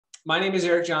My name is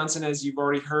Erik Johnson, as you've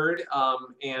already heard,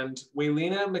 and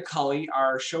Waylena McCully,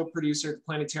 our show producer at the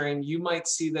planetarium, you might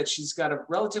see that she's got a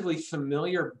relatively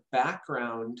familiar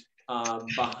background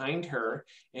behind her,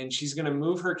 and she's going to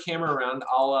move her camera around.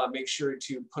 I'll make sure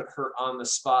to put her on the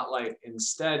spotlight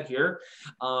instead here.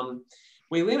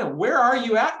 Waylena, where are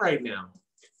you at right now?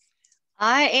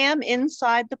 I am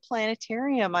inside the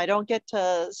planetarium. I don't get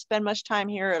to spend much time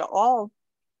here at all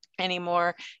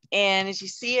anymore. And as you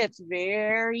see, it's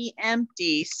very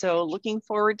empty. So looking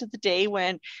forward to the day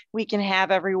when we can have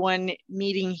everyone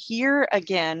meeting here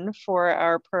again for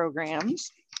our programs.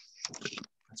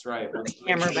 That's right. Let's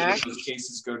camera back. Those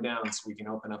cases go down so we can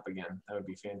open up again. That would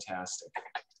be fantastic.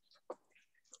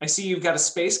 I see you've got a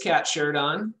space cat shirt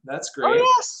on. That's great.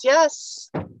 Oh, yes,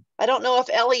 yes. I don't know if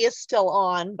Ellie is still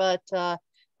on, but I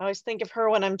always think of her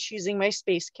when I'm choosing my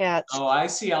space cats. Oh, I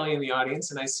see Ellie in the audience,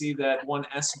 and I see that one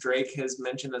S. Drake has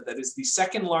mentioned that that is the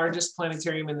second largest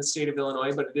planetarium in the state of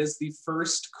Illinois, but it is the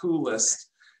first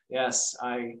coolest. Yes,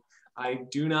 I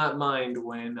do not mind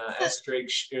when S.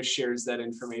 Drake shares that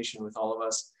information with all of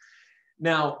us.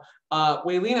 Now,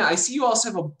 Waylena, I see you also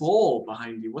have a bowl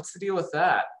behind you. What's the deal with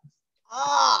that?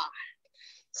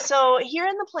 So here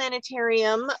in the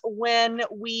planetarium, when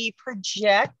we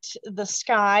project the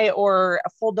sky or a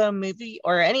full dome movie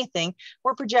or anything,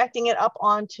 we're projecting it up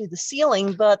onto the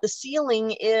ceiling, but the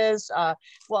ceiling is,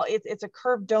 well, it's a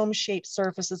curved dome shaped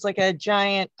surface. It's like a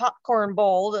giant popcorn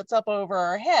bowl that's up over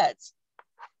our heads.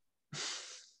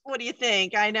 What do you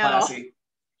think? I know. Classy.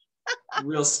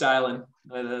 Real styling.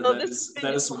 So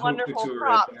that is some wonderful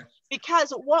prop right there.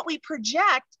 Because what we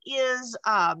project is,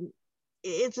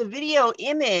 it's a video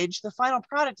image. The final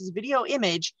product is a video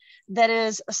image that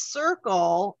is a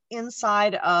circle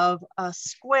inside of a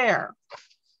square.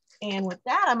 And with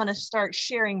that, I'm going to start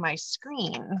sharing my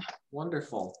screen.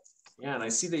 Wonderful. Yeah, and I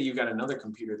see that you've got another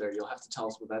computer there. You'll have to tell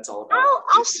us what that's all about.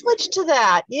 I'll switch to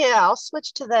that. Yeah, I'll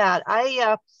switch to that.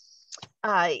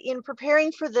 In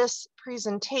preparing for this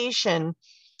presentation,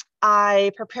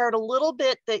 I prepared a little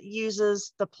bit that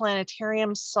uses the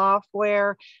planetarium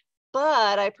software,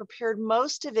 but I prepared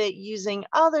most of it using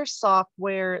other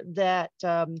software that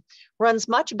runs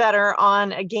much better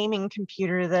on a gaming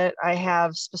computer that I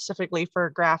have specifically for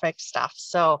graphic stuff.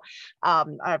 So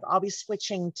I'll be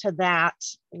switching to that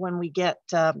when we get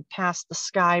past the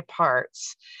sky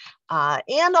parts.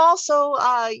 And also,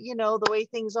 you know, the way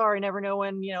things are, I never know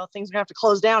when, you know, things are gonna have to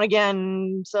close down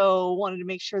again. So wanted to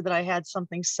make sure that I had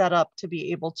something set up to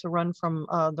be able to run from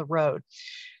the road.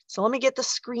 So let me get the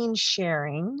screen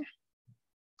sharing.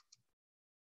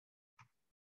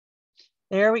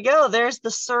 There we go. There's the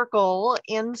circle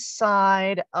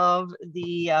inside of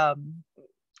the,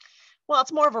 well,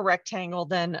 it's more of a rectangle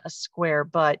than a square,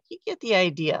 but you get the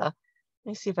idea. Let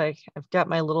me see if I've got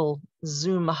my little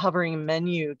Zoom hovering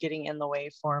menu getting in the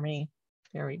way for me.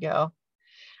 There we go.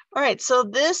 All right, so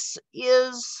this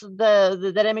is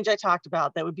that image I talked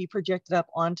about that would be projected up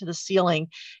onto the ceiling.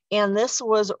 And this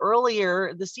was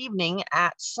earlier this evening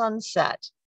at sunset.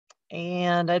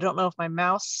 And I don't know if my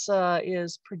mouse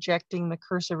is projecting the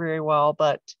cursor very well,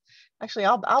 but actually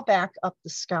I'll back up the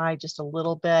sky just a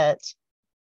little bit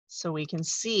so we can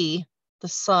see the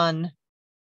sun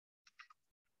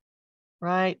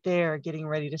right there getting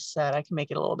ready to set. I can make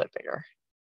it a little bit bigger.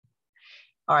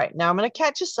 All right, now I'm going to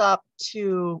catch us up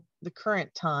to the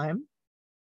current time,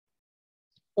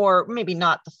 or maybe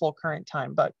not the full current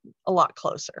time, but a lot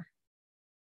closer.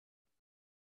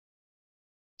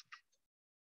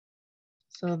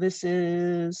 So this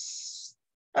is,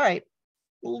 all right,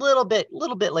 a little bit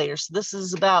later. So this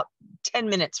is about 10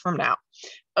 minutes from now.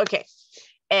 Okay,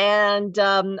 and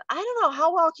I don't know,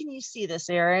 how well can you see this,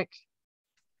 Erik?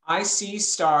 I see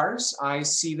stars. I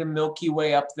see the Milky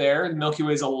Way up there. The Milky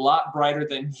Way is a lot brighter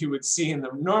than you would see in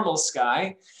the normal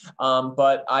sky,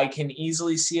 but I can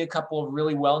easily see a couple of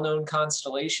really well-known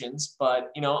constellations.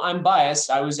 But, you know, I'm biased.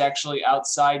 I was actually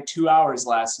outside 2 hours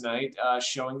last night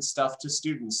showing stuff to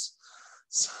students.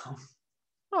 So.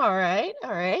 All right.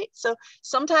 So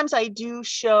sometimes I do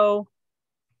show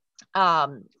a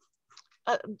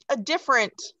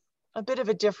bit of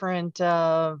a different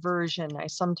version. I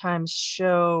sometimes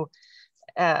show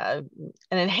an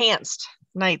enhanced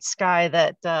night sky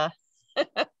that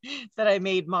that I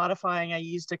made modifying. I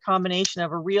used a combination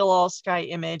of a real all sky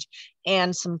image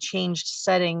and some changed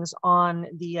settings on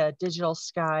the digital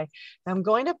sky. I'm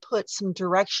going to put some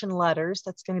direction letters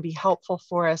that's going to be helpful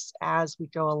for us as we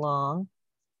go along.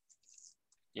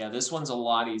 Yeah, this one's a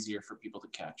lot easier for people to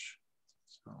catch.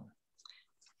 So.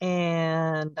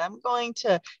 And I'm going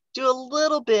to do a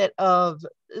little bit of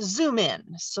zoom in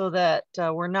so that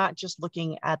we're not just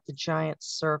looking at the giant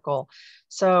circle.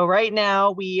 So right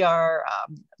now we are,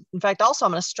 in fact, also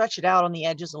I'm going to stretch it out on the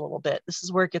edges a little bit. This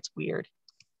is where it gets weird.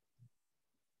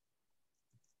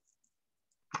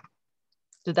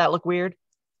 Did that look weird?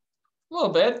 A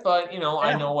little bit, but Yeah.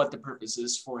 I know what the purpose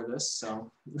is for this,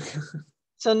 so.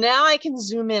 So now I can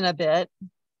zoom in a bit.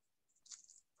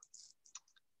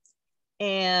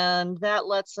 And that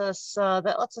lets us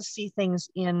see things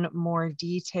in more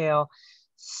detail.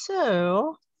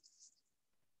 So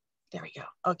there we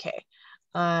go. Okay,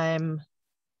 I'm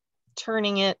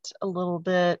turning it a little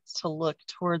bit to look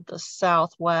toward the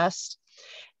southwest.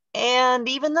 And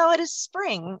even though it is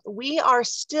spring, we are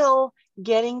still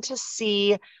getting to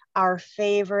see our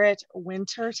favorite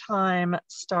wintertime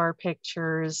star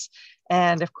pictures.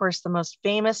 And of course, the most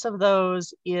famous of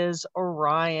those is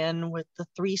Orion with the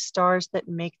 3 stars that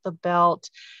make the belt.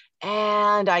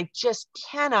 And I just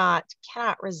cannot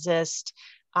resist.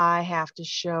 I have to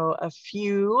show a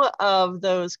few of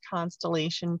those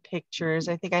constellation pictures.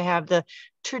 I think I have the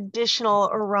traditional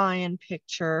Orion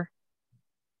picture.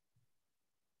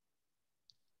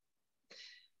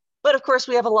 But of course,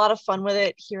 we have a lot of fun with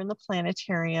it here in the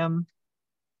planetarium.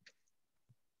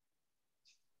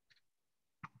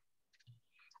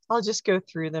 I'll just go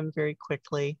through them very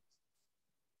quickly.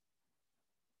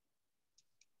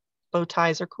 Bow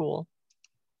ties are cool.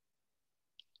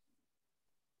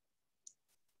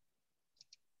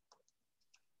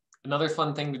 Another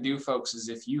fun thing to do, folks, is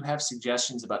if you have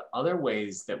suggestions about other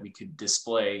ways that we could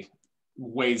display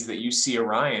ways that you see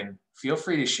Orion, feel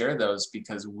free to share those,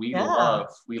 because we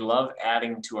love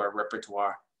adding to our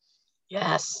repertoire.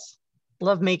 Yes,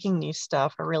 love making new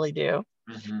stuff. I really do.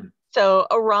 Mm-hmm. So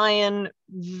Orion,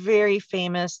 very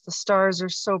famous. The stars are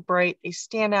so bright. They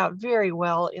stand out very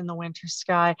well in the winter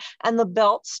sky. And the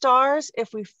belt stars, if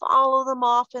we follow them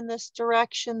off in this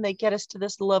direction, they get us to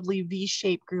this lovely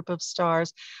V-shaped group of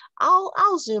stars.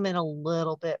 I'll zoom in a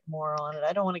little bit more on it.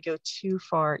 I don't want to go too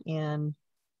far in.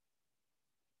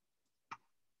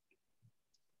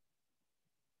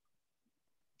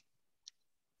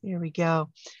 Here we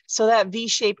go. So that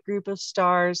V-shaped group of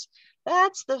stars,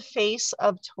 that's the face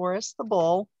of Taurus the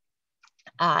bull.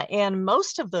 And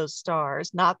most of those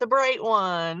stars, not the bright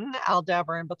one,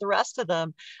 Aldebaran, but the rest of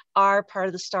them are part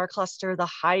of the star cluster, the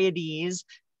Hyades.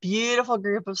 Beautiful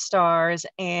group of stars,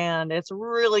 and it's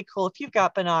really cool. If you've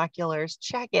got binoculars,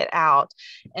 check it out.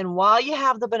 And while you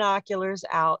have the binoculars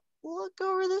out, look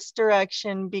over this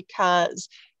direction, because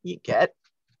you get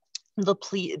the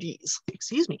Pleiades.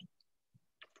 Excuse me.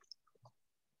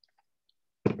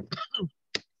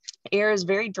 Air is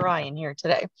very dry in here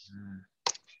today.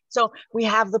 So we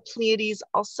have the Pleiades,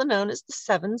 also known as the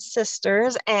 7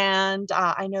 sisters. And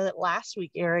I know that last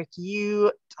week, Erik,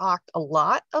 you talked a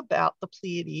lot about the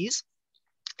Pleiades,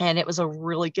 and it was a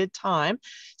really good time.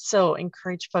 So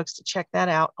encourage folks to check that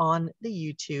out on the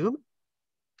YouTube.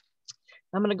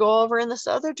 I'm going to go over in this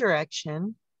other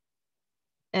direction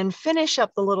and finish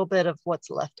up the little bit of what's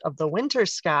left of the winter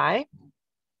sky.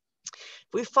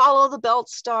 If we follow the belt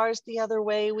stars the other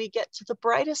way, we get to the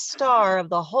brightest star of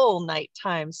the whole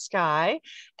nighttime sky.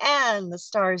 And the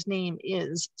star's name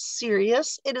is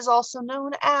Sirius. It is also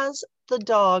known as the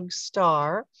dog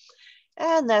star.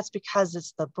 And that's because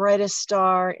it's the brightest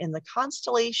star in the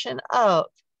constellation of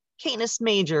Canis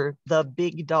Major, the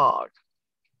big dog.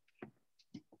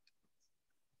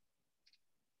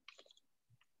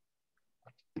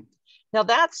 Now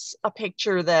that's a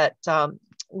picture that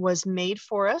was made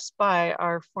for us by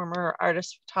our former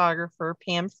artist photographer,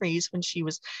 Pam Fries, when she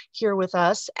was here with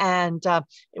us. And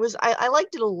I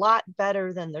liked it a lot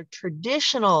better than the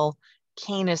traditional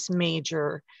Canis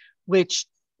Major, which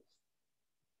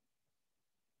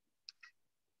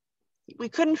we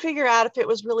couldn't figure out if it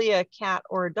was really a cat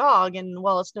or a dog. And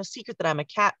well, it's no secret that I'm a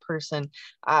cat person.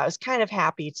 I was kind of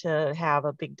happy to have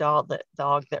a big dog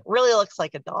that really looks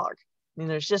like a dog. I mean,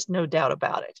 there's just no doubt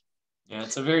about it. Yeah,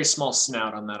 it's a very small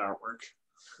snout on that artwork.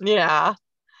 Yeah.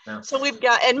 Yeah. So we've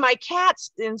got, and my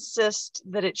cats insist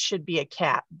that it should be a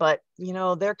cat, but you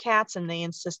know, they're cats and they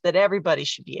insist that everybody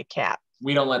should be a cat.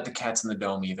 We don't let the cats in the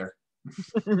dome either.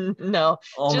 No.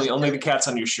 Only the cats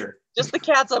on your shirt. Just the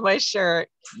cats on my shirt.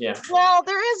 Yeah. Well,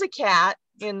 there is a cat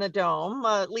in the dome,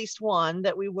 at least one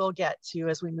that we will get to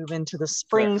as we move into the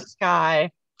spring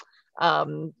sky.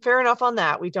 Fair enough on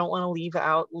that. We don't want to leave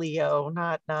out Leo,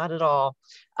 not at all.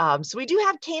 So we do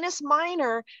have Canis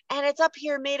Minor, and it's up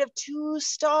here made of 2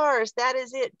 stars. That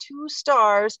is it, 2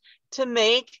 stars to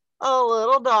make a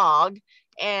little dog.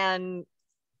 And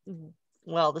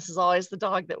well, this is always the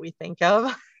dog that we think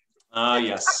of.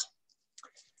 Yes.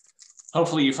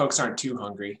 Hopefully you folks aren't too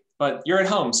hungry, but you're at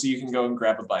home, so you can go and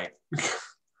grab a bite.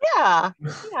 Yeah,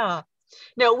 yeah.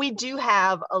 No, we do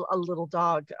have a little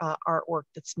dog artwork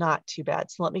that's not too bad.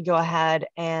 So let me go ahead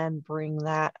and bring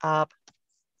that up,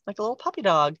 like a little puppy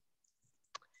dog.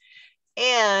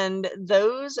 And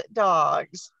those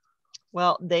dogs,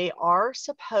 well, they are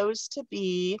supposed to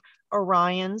be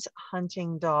Orion's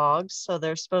hunting dogs. So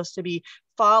they're supposed to be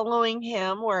following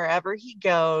him wherever he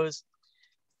goes.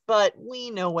 But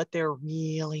we know what they're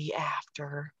really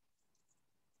after.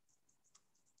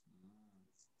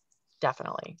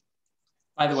 Definitely.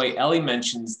 By the way, Ellie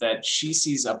mentions that she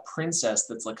sees a princess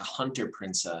that's like a hunter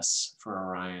princess for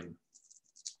Orion.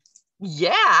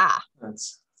 Yeah.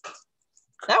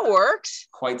 That works.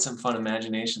 Quite some fun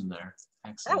imagination there.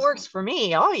 Excellent. That works for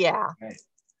me. Oh, yeah. Okay.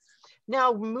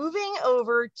 Now, moving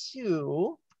over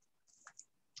to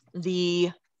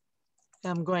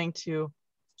I'm going to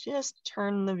just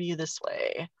turn the view this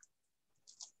way.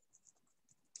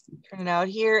 Turn it out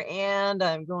here, and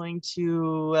I'm going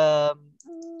to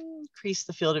increase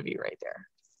the field of view right there.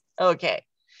 Okay,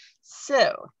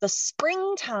 so the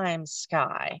springtime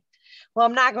sky. Well,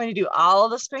 I'm not going to do all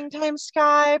of the springtime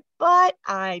sky, but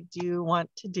I do want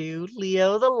to do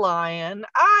Leo the lion.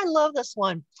 I love this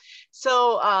one.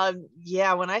 So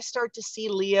yeah, when I start to see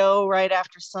Leo right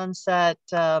after sunset,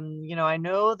 you know, I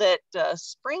know that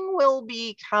spring will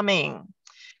be coming.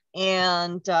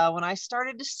 And when I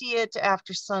started to see it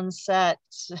after sunset,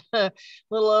 a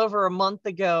little over a month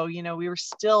ago, you know, we were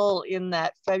still in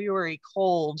that February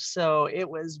cold. So it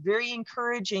was very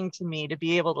encouraging to me to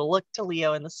be able to look to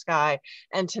Leo in the sky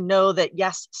and to know that,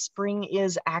 yes, spring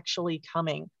is actually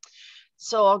coming.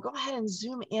 So I'll go ahead and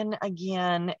zoom in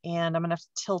again, and I'm going to have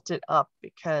to tilt it up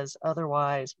because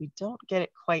otherwise we don't get it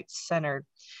quite centered.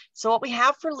 So what we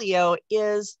have for Leo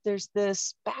is there's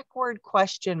this backward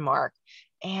question mark.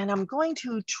 And I'm going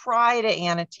to try to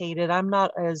annotate it. I'm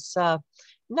not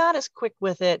as quick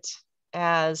with it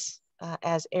as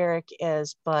Erik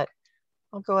is, but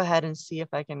I'll go ahead and see if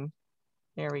I can.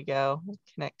 There we go.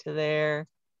 Connect to there.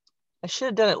 I should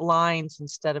have done it lines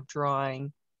instead of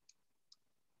drawing.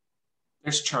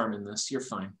 There's charm in this. You're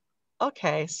fine.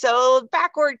 Okay, so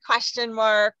backward question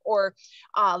mark, or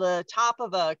the top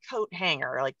of a coat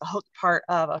hanger, like the hook part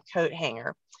of a coat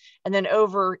hanger. And then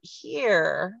over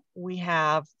here, we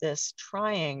have this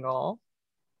triangle.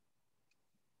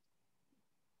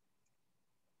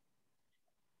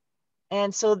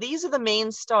 And so these are the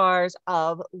main stars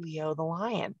of Leo the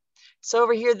lion. So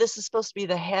over here, this is supposed to be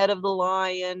the head of the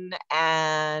lion,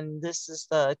 and this is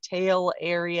the tail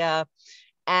area.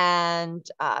 And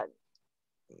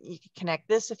you could connect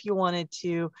this if you wanted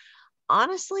to.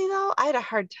 Honestly, though, I had a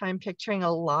hard time picturing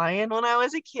a lion when I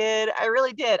was a kid. I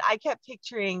really did. I kept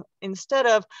picturing, instead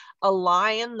of a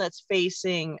lion that's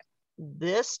facing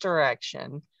this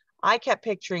direction, I kept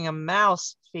picturing a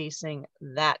mouse facing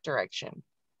that direction.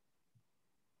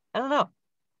 I don't know.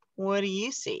 What do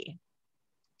you see?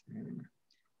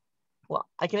 Well,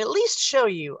 I can at least show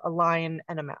you a lion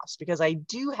and a mouse because I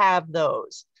do have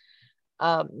those.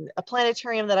 A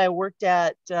planetarium that I worked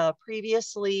at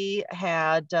previously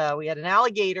had, we had an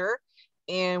alligator,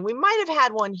 and we might have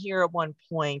had one here at one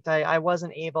point. I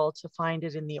wasn't able to find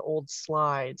it in the old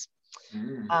slides.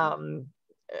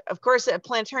 Of course, at a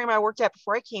planetarium I worked at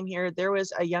before I came here, there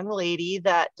was a young lady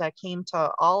that came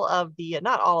to all of the,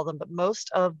 not all of them, but most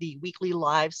of the weekly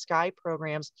live sky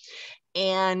programs.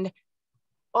 And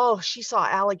oh, she saw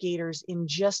alligators in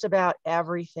just about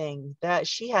everything. That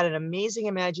she had an amazing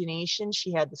imagination.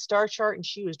 She had the star chart and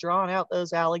she was drawing out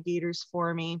those alligators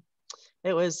for me.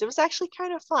 It was actually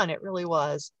kind of fun. It really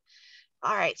was.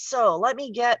 All right, so let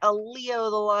me get a Leo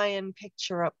the lion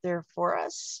picture up there for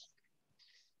us.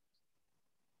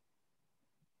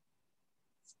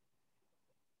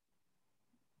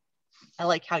 I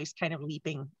like how he's kind of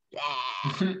leaping.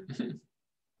 Yeah.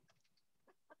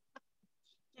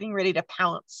 Getting ready to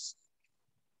pounce.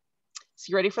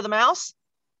 So you ready for the mouse?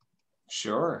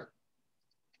 Sure.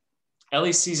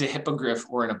 Ellie sees a hippogriff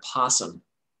or an opossum.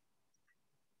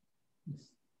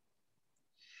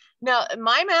 Now,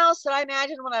 my mouse that I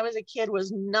imagined when I was a kid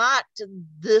was not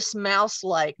this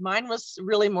mouse-like. Mine was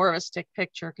really more of a stick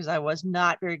picture because I was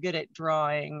not very good at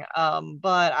drawing.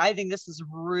 But I think this is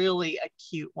really a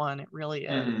cute one. It really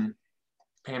is. Mm-hmm.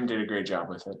 Pam did a great job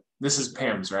with it. This is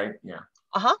Pam's, right? Yeah.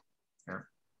 Uh-huh. Yeah.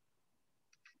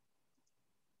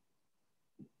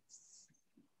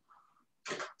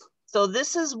 So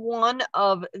this is one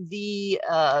of the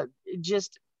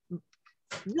just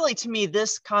really, to me,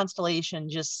 this constellation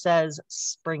just says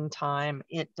springtime.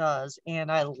 It does, and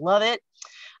I love it.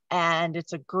 And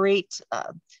it's a great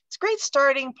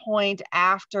starting point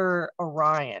after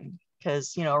Orion.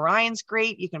 because, you know, Orion's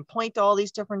great. You can point to all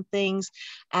these different things.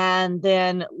 And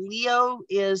then Leo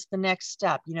is the next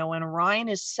step. You know, when Orion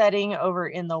is setting over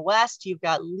in the west, you've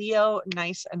got Leo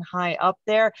nice and high up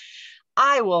there.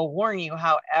 I will warn you,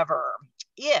 however,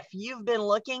 if you've been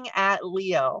looking at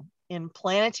Leo in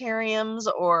planetariums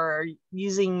or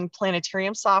using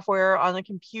planetarium software on the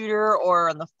computer or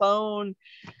on the phone,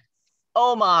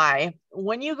 oh my,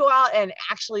 when you go out and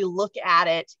actually look at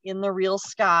it in the real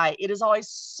sky, it is always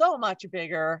so much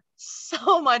bigger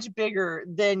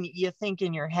than you think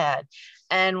in your head.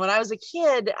 And when I was a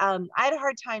kid, I had a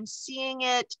hard time seeing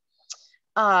it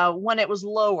when it was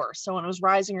lower. So when it was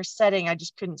rising or setting, I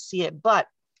just couldn't see it. But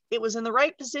it was in the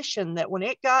right position that when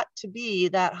it got to be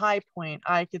that high point,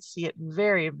 I could see it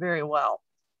very, very well.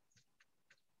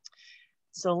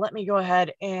 So let me go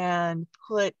ahead and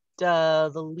put the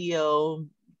Leo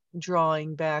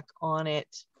drawing back on it.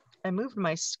 I moved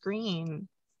my screen.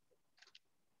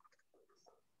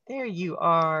 There you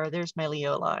are. There's my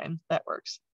Leo line. That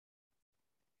works.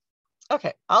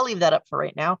 Okay, I'll leave that up for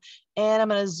right now. And I'm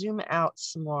going to zoom out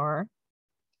some more.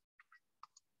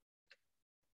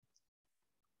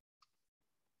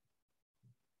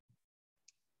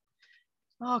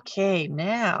 Okay,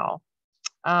 now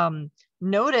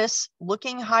notice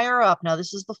looking higher up. Now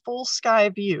this is the full sky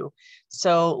view.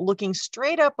 So looking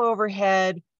straight up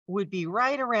overhead would be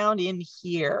right around in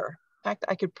here. In fact,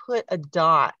 I could put a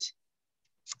dot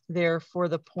there for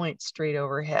the point straight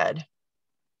overhead.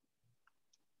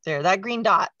 There, that green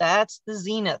dot, that's the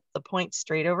zenith, the point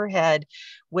straight overhead,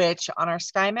 which on our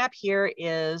sky map here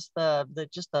is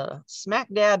just the smack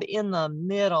dab in the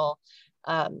middle.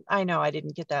 I know I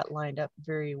didn't get that lined up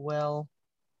very well.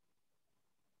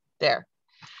 There.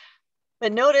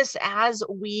 But notice as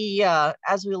we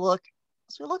look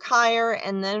higher,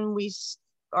 and then we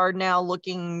are now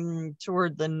looking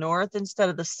toward the north instead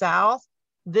of the south.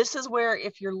 This is where,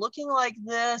 if you're looking like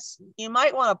this, you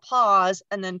might want to pause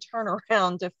and then turn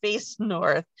around to face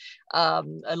north,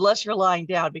 unless you're lying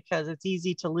down, because it's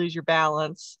easy to lose your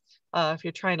balance if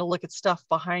you're trying to look at stuff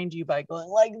behind you by going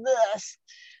like this.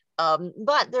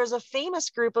 But there's a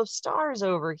famous group of stars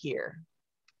over here.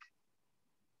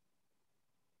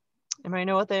 Anybody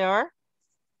know what they are?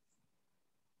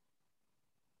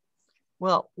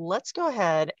 Well, let's go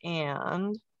ahead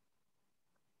and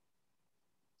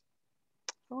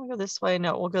we'll go this way.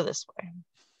 No, we'll go this way.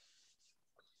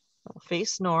 We'll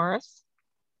face north.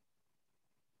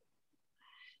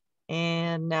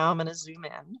 And now I'm going to zoom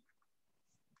in.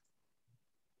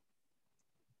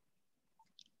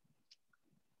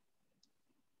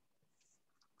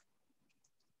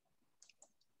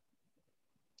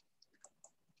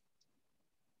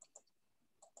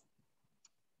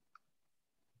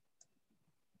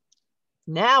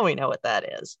 Now we know what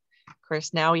that is. Of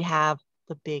course, now we have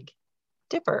the Big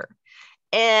Dipper.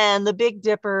 And the Big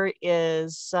Dipper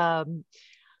is, well,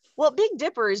 Big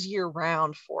Dipper is year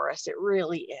round for us. It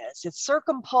really is. It's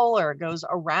circumpolar. It goes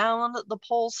around the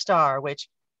pole star, which,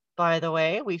 by the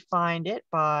way, we find it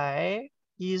by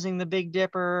using the Big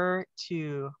Dipper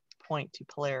to point to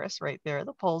Polaris right there,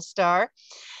 the pole star.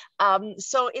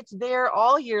 So it's there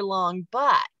all year long,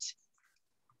 but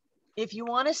if you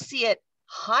want to see it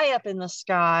high up in the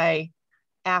sky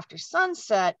after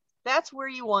sunset, that's where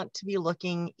you want to be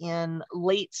looking in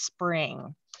late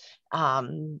spring.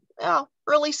 Well,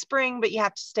 early spring, but you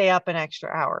have to stay up an extra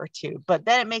hour or two. But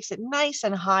then it makes it nice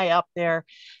and high up there.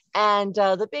 And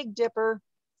the Big Dipper,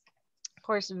 of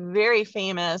course, very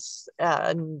famous.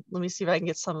 Let me see if I can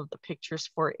get some of the pictures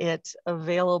for it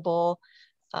available.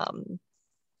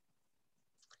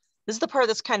 This is the part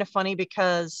that's kind of funny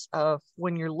because of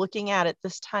when you're looking at it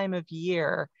this time of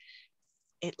year,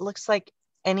 it looks like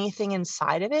anything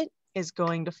inside of it is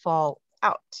going to fall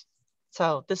out.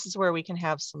 So this is where we can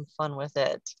have some fun with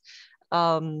it.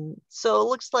 So it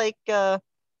looks like that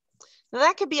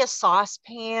could be a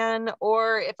saucepan,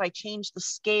 or if I change the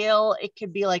scale, it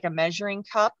could be like a measuring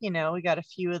cup. You know, we got a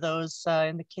few of those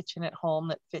in the kitchen at home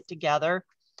that fit together.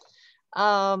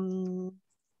 Oh,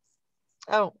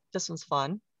 this one's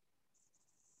fun.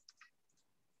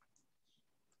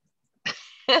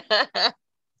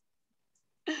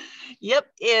 Yep,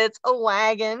 it's a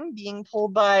wagon being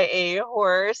pulled by a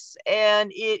horse,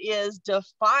 and it is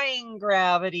defying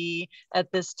gravity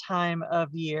at this time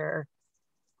of year.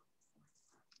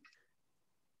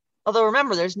 Although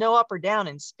remember, there's no up or down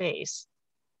in space.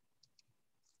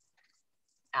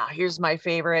 Now, here's my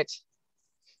favorite.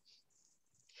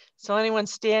 So anyone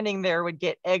standing there would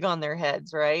get egg on their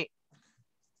heads, right?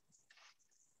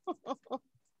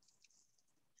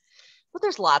 But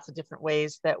there's lots of different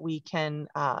ways that we can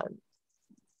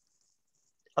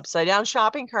upside down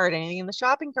shopping cart, anything in the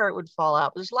shopping cart would fall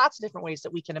out. There's lots of different ways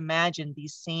that we can imagine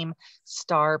these same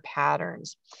star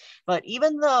patterns. But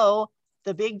even though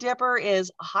the Big Dipper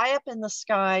is high up in the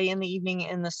sky in the evening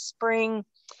in the spring,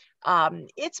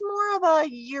 it's more of a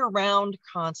year-round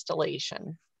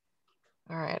constellation.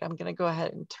 All right, I'm going to go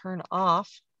ahead and turn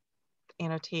off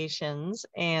annotations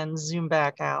and zoom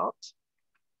back out.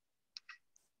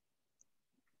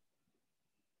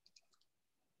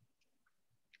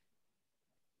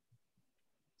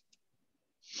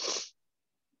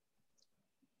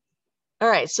 All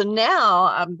right, so now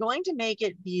I'm going to make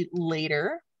it be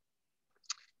later.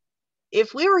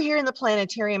 If we were here in the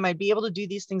planetarium, I'd be able to do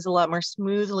these things a lot more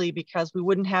smoothly because we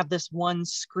wouldn't have this one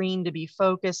screen to be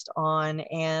focused on,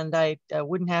 and I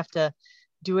wouldn't have to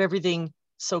do everything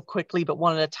so quickly, but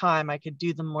one at a time. I could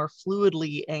do them more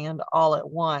fluidly and all at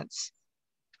once.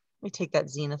 Let me take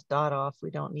that zenith dot off. We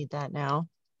don't need that now.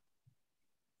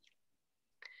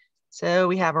 So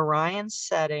we have Orion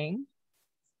setting.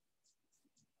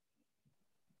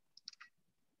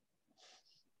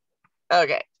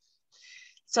 Okay,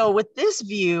 so with this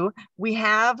view, we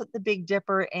have the Big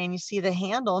Dipper, and you see the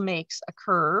handle makes a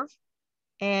curve.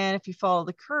 And if you follow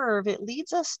the curve, it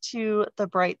leads us to the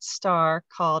bright star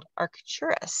called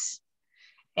Arcturus.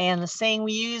 And the saying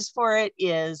we use for it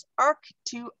is arc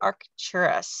to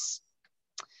Arcturus.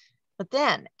 But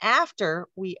then after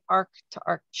we arc to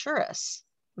Arcturus,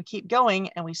 we keep going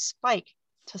and we spike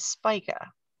to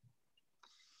Spica.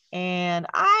 And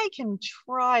I can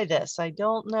try this. I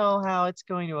don't know how it's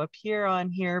going to appear on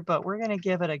here, but we're going to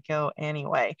give it a go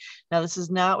anyway. Now, this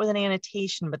is not with an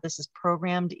annotation, but this is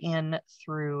programmed in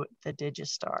through the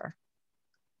Digistar.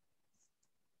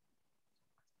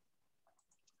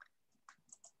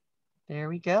 There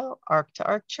we go, arc to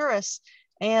Arcturus.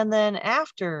 And then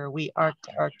after we arc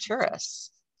to Arcturus,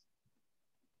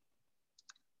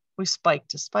 we spike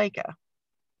to Spica.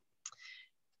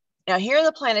 Now here in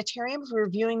the planetarium, if we're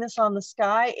viewing this on the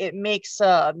sky, it makes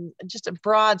just a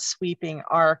broad sweeping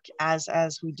arc as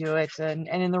we do it, and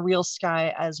in the real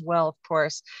sky as well, of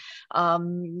course. A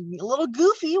little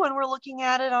goofy when we're looking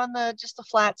at it on just the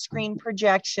flat screen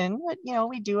projection, but you know,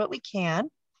 we do what we can.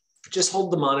 Just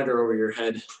hold the monitor over your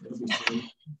head. It'll be fine.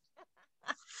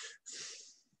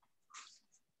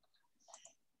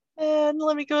 And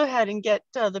let me go ahead and get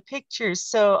the pictures.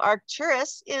 So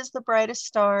Arcturus is the brightest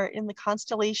star in the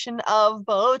constellation of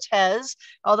Bootes.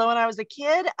 Although when I was a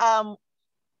kid,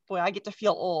 boy, I get to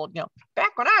feel old. You know,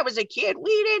 back when I was a kid,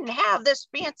 we didn't have this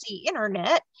fancy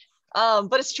internet.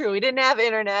 But it's true, we didn't have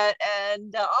internet,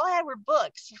 and all I had were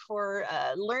books for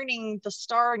learning the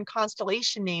star and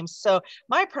constellation names. So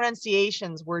my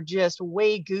pronunciations were just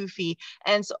way goofy.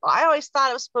 And so I always thought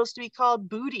it was supposed to be called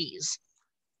booties.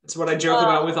 That's what I joke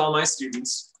about with all my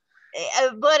students.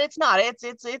 But it's not.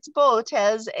 It's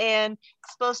Bootes, and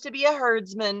it's supposed to be a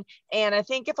herdsman. And I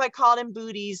think if I called him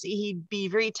booties, he'd be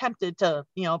very tempted to,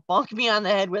 you know, bonk me on the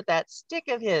head with that stick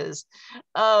of his.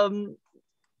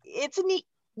 It's a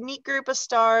neat group of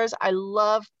stars. I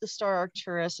love the star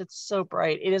Arcturus. It's so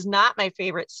bright. It is not my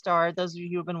favorite star. Those of you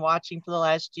who have been watching for the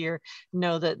last year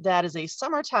know that that is a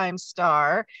summertime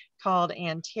star called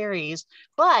Antares,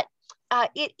 but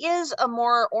it is a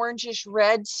more orangish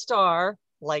red star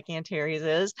like Antares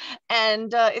is,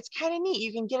 and it's kind of neat.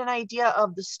 You can get an idea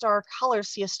of the star color.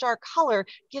 See, a star color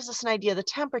gives us an idea of the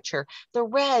temperature. The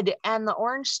red and the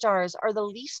orange stars are the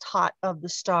least hot of the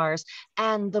stars,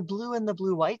 and the blue and the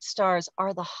blue-white stars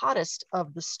are the hottest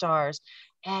of the stars.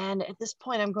 And at this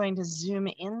point, I'm going to zoom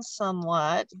in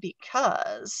somewhat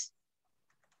because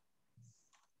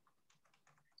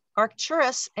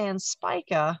Arcturus and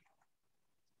Spica,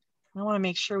 I want to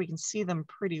make sure we can see them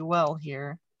pretty well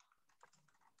here.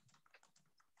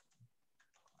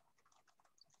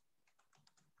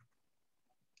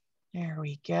 There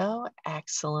we go.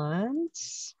 Excellent.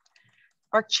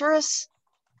 Arcturus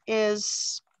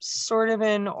is sort of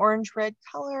an orange-red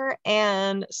color,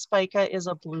 and Spica is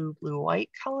a blue-white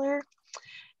color.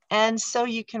 And so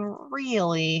you can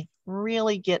really,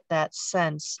 really get that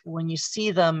sense when you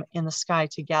see them in the sky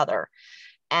together.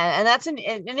 And that's an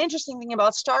interesting thing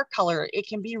about star color. It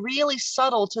can be really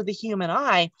subtle to the human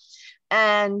eye.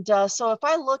 And so if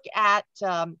I look at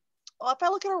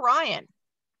Orion,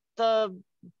 the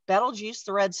Betelgeuse,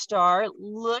 the red star,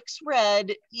 looks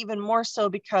red even more so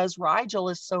because Rigel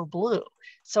is so blue.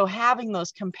 So having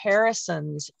those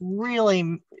comparisons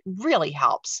really, really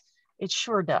helps. It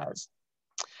sure does.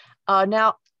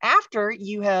 Now, after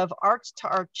you have arced to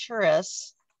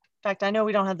Arcturus, in fact, I know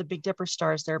we don't have the Big Dipper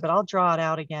stars there, but I'll draw it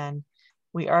out again.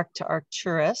 We arc to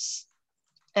Arcturus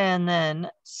and then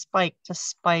spike to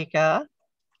Spica.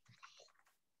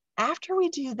 After we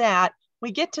do that,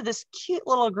 we get to this cute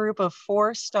little group of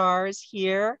 4 stars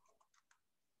here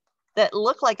that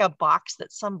look like a box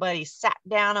that somebody sat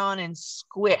down on and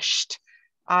squished.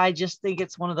 I just think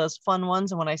it's one of those fun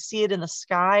ones. And when I see it in the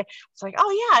sky, it's like,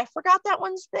 oh yeah, I forgot that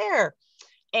one's there.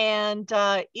 And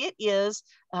it is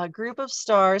a group of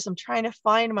stars. I'm trying to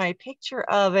find my picture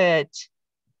of it.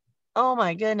 Oh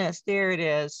my goodness, there it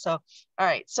is. So, all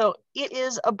right, so it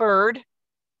is a bird,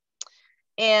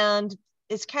 and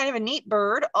it's kind of a neat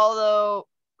bird, although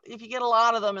if you get a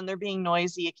lot of them and they're being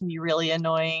noisy, it can be really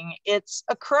annoying. It's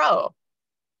a crow,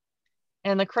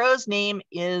 and the crow's name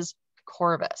is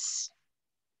Corvus.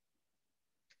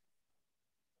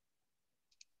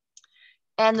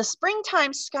 And the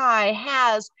springtime sky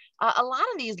has a lot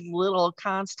of these little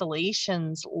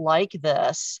constellations like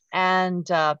this. And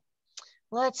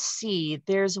let's see,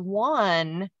 there's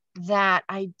one that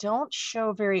I don't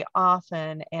show very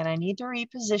often, and I need to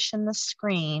reposition the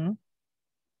screen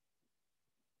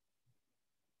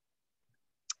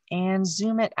and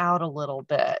zoom it out a little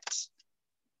bit.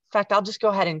 In fact, I'll just go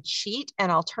ahead and cheat,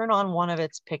 and I'll turn on one of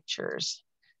its pictures,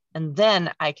 and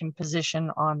then I can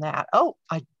position on that. Oh,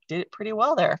 I did it pretty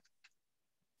well there.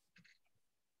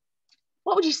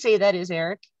 What would you say that is,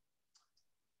 Erik?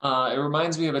 It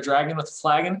reminds me of a dragon with a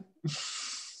flagon.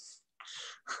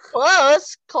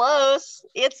 Close, close.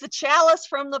 It's the Chalice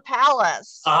from the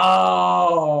Palace.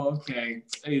 Oh, okay.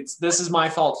 This is my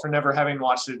fault for never having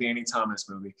watched a Danny Thomas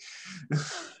movie.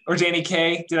 Or Danny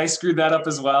Kaye. Did I screw that up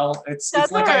as well? It's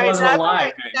like I wasn't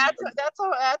alive. That's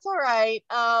all right.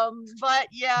 But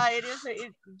yeah, it is.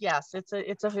 Yes,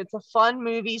 it's a fun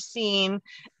movie scene,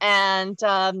 and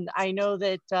I know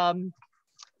that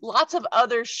lots of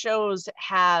other shows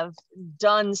have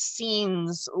done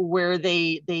scenes where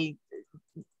they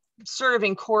sort of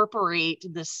incorporate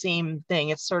the same thing.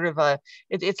 It's sort of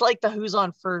it's like the who's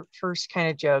on first kind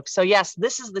of joke. So yes,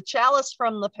 this is the Chalice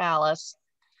from the Palace,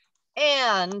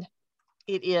 and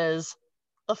it is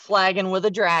a flagon with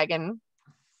a dragon.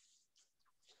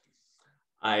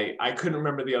 I couldn't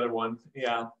remember the other one.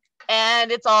 Yeah.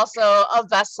 And it's also a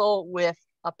vessel with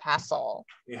a pestle.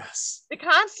 Yes. The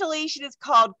constellation is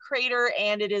called Crater,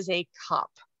 and it is a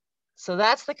cup. So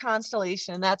that's the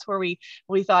constellation. That's where we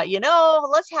thought,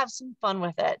 let's have some fun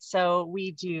with it. So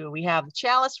we do. We have the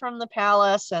Chalice from the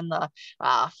Palace, and the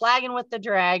flagon with the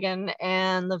dragon,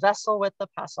 and the vessel with the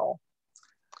pestle.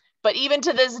 But even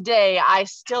to this day, I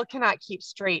still cannot keep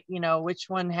straight, which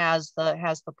one has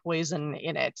the poison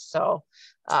in it. So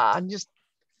I'm just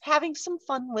having some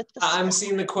fun with the I'm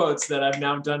seeing the quotes that I've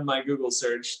now done my Google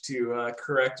search to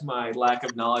correct my lack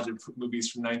of knowledge of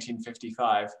movies from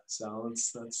 1955. So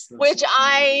that's which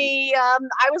I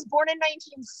was born in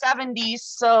 1970,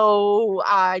 so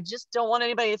I just don't want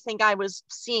anybody to think I was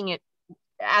seeing it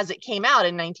as it came out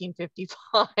in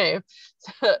 1955.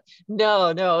 No,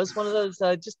 it was one of those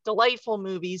just delightful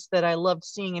movies that I loved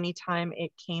seeing anytime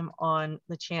it came on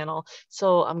the channel.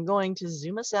 So I'm going to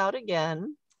zoom us out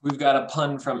again. We've got a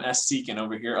pun from S. Seekin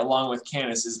over here, along with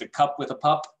Canis. Is the cup with a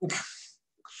pup?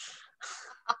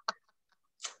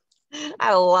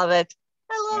 I love it.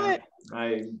 I love it.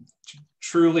 I'm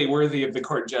truly worthy of the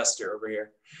court jester over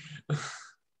here.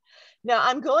 Now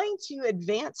I'm going to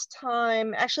advance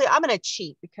time. Actually, I'm going to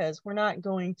cheat because we're not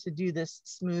going to do this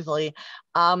smoothly.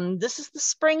 This is the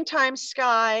springtime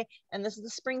sky, and this is the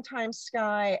springtime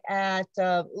sky at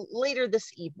later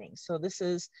this evening. So this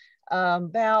is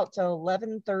about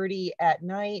 11:30 at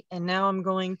night, and now I'm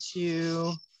going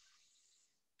to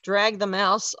drag the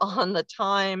mouse on the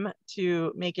time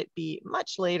to make it be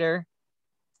much later.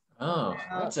 Oh,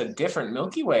 that's a different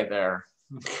Milky Way there.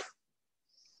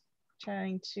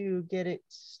 trying to get it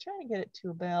to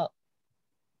about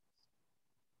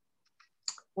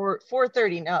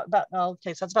 4:30 now.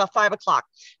 Okay, so that's about 5 o'clock.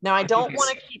 Now I don't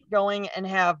want to keep going and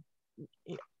have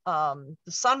the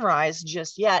sunrise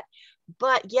just yet,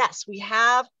 but yes, we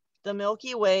have the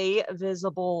Milky Way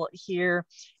visible here,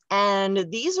 and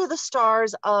these are the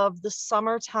stars of the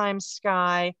summertime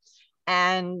sky.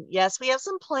 And yes, we have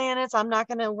some planets. We're not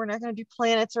gonna do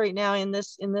planets right now in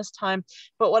this time,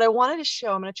 but what I wanted to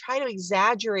show, I'm gonna try to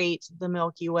exaggerate the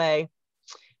Milky Way,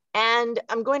 and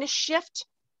I'm going to shift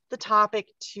the topic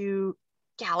to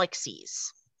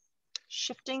galaxies.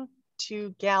 Shifting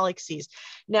to galaxies.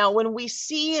 Now, when we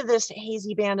see this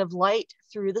hazy band of light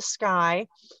through the sky,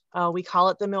 we call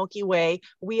it the Milky Way.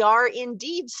 We are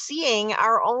indeed seeing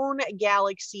our own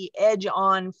galaxy edge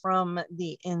on from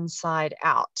the inside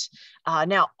out.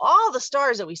 Now, all the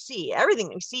stars that we see, everything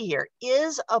that we see here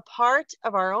is a part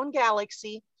of our own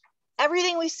galaxy.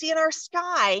 Everything we see in our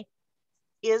sky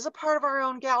is a part of our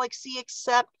own galaxy,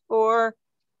 except for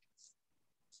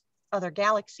other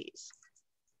galaxies.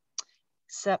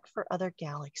 except for other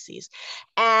galaxies.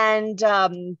 And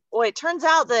boy, it turns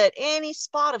out that any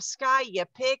spot of sky you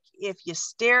pick, if you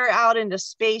stare out into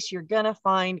space, you're gonna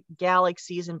find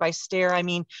galaxies. And by stare, I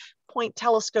mean point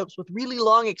telescopes with really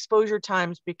long exposure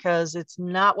times, because it's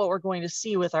not what we're going to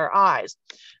see with our eyes.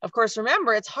 Of course,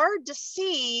 remember, it's hard to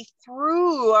see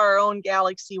through our own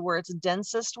galaxy where it's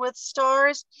densest with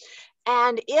stars.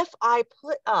 And if I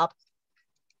put up,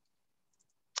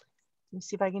 let me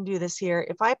see if I can do this here.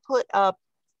 If I put up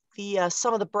the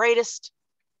some of the brightest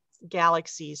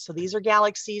galaxies, so these are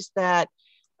galaxies that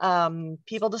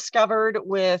people discovered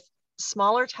with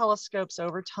smaller telescopes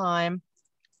over time.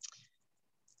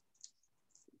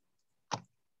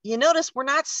 You notice we're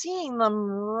not seeing them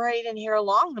right in here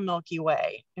along the Milky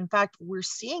Way. In fact, we're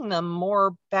seeing them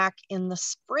more back in the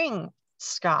spring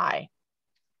sky.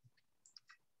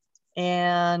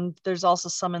 And there's also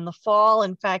some in the fall.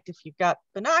 In fact, if you've got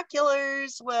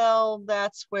binoculars, well,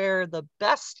 that's where the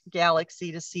best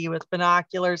galaxy to see with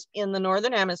binoculars in the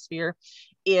Northern Hemisphere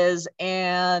is.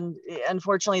 And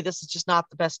unfortunately, this is just not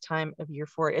the best time of year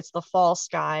for it. It's the fall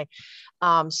sky.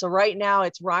 So right now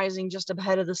it's rising just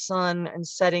ahead of the sun and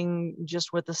setting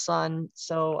just with the sun.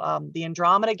 So the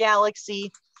Andromeda galaxy,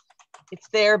 it's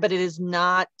there, but it is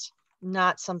not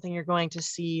something you're going to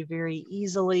see very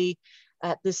easily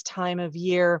at this time of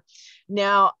year.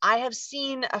 Now, I have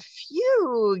seen a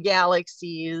few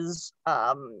galaxies,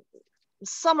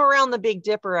 some around the Big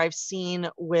Dipper I've seen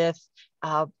with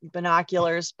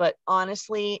binoculars, but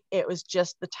honestly, it was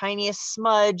just the tiniest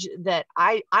smudge that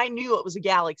I knew it was a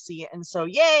galaxy. And so,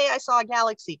 yay, I saw a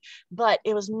galaxy, but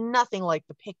it was nothing like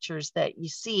the pictures that you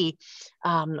see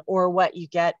or what you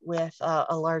get with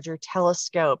a larger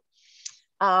telescope.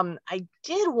 I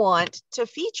did want to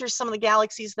feature some of the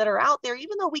galaxies that are out there,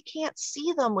 even though we can't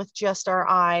see them with just our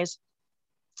eyes,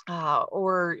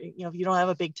 or if you don't have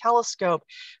a big telescope,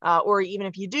 or even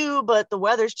if you do, but the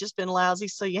weather's just been lousy,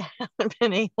 so you haven't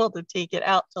been able to take it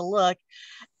out to look.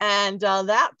 And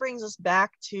that brings us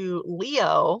back to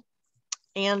Leo.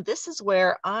 And this is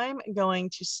where I'm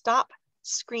going to stop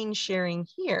screen sharing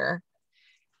here.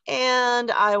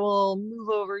 And I will move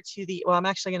over to well, I'm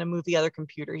actually going to move the other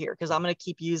computer here because I'm going to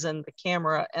keep using the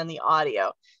camera and the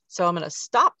audio. So I'm going to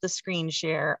stop the screen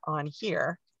share on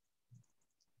here.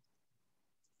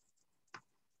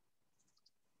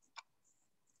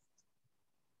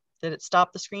 Did it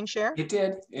stop the screen share? It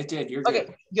did. It did. You're good.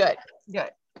 Okay, good, good.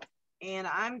 And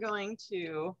I'm going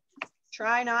to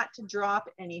try not to drop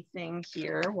anything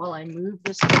here while I move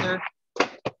this other.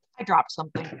 I dropped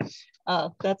something.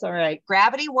 That's all right.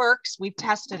 Gravity works. We've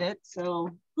tested it. So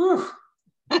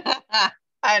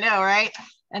I know, right?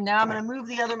 And now I'm going to move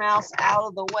the other mouse out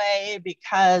of the way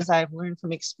because I've learned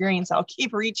from experience I'll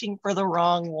keep reaching for the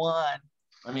wrong one.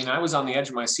 I mean, I was on the edge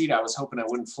of my seat. I was hoping I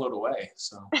wouldn't float away.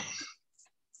 So.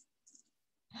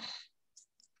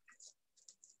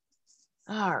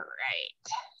 All right.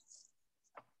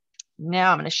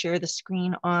 Now I'm going to share the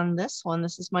screen on this one.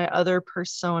 This is my other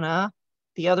persona,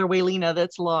 the other Waylena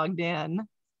that's logged in.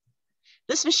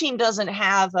 This machine doesn't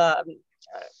have a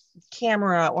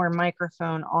camera or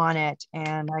microphone on it,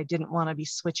 and I didn't want to be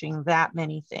switching that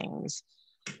many things.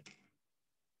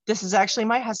 This is actually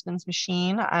my husband's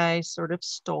machine. I sort of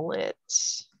stole it.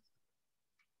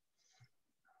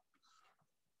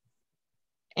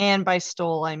 And by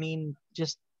stole, I mean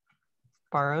just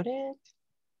borrowed it.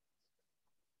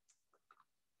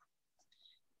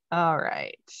 All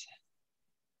right.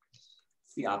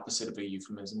 It's the opposite of a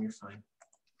euphemism. You're fine.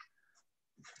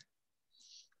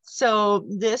 So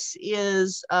this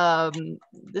is I've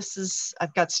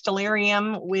got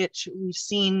Stellarium, which we've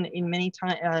seen in many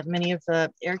of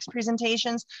Erik's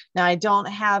presentations. Now I don't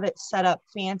have it set up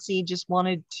fancy, just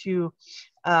wanted to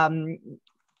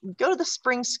go to the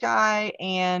spring sky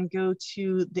and go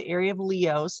to the area of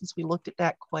Leo, since we looked at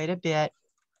that quite a bit.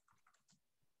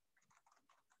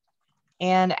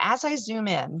 And as I zoom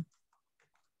in,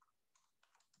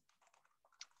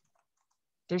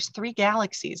 there's 3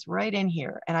 galaxies right in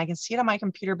here, and I can see it on my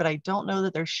computer, but I don't know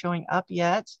that they're showing up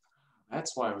yet.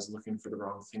 That's why I was looking for the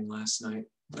wrong thing last night.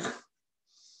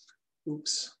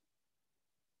 Oops.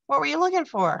 What were you looking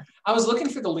for? I was looking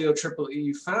for the Leo triplet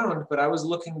you found, but I was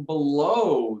looking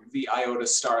below the Iota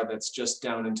star that's just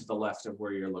down and to the left of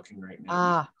where you're looking right now.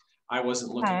 Ah. I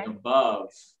wasn't looking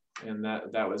above, and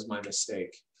that was my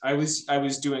mistake. I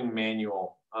was doing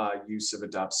manual use of a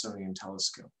Dobsonian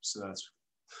telescope, so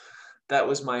that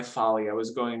was my folly. I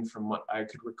was going from what I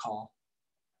could recall.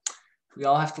 We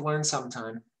all have to learn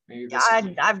sometime. Maybe this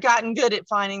will I've gotten good at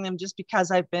finding them just because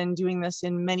I've been doing this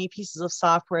in many pieces of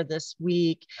software this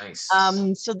week. nice.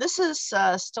 So this is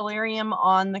Stellarium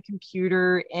on the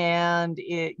computer, and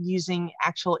it using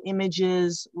actual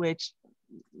images, which,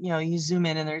 you know, you zoom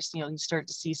in and there's, you know, you start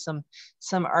to see some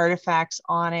artifacts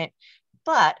on it.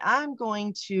 But I'm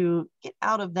going to get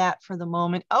out of that for the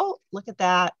moment. Oh, look at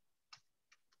that.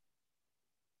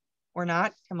 Or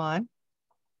not, come on.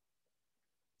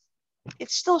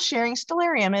 It's still sharing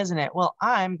Stellarium, isn't it? Well,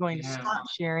 I'm going to stop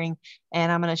sharing,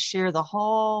 and I'm going to share the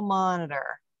whole monitor.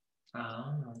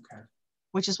 Oh, okay.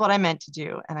 Which is what I meant to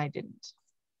do, and I didn't.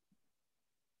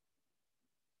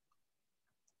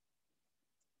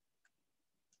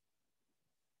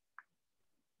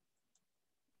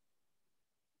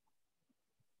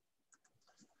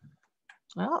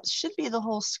 Well, it should be the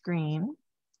whole screen.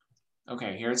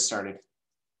 Okay, here it started.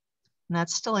 And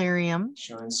that's Stellarium.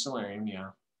 Showing Stellarium, yeah.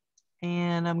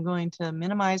 And I'm going to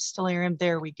minimize Stellarium.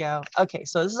 There we go. Okay,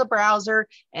 so this is a browser,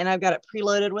 and I've got it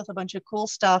preloaded with a bunch of cool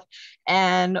stuff.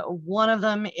 And one of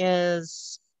them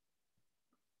is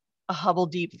a Hubble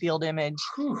deep field image.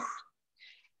 Whew.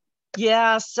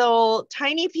 Yeah, so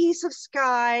tiny piece of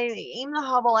sky, they aimed the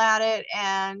Hubble at it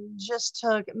and just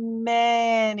took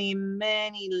many,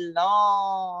 many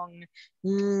long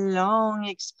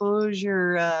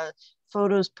exposure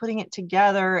photos, putting it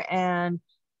together. And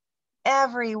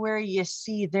everywhere you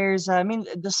see, there's, I mean,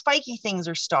 the spiky things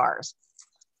are stars.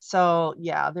 So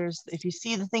yeah, there's, if you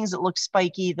see the things that look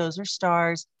spiky, those are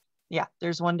stars. Yeah,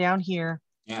 there's one down here.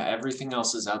 Yeah, everything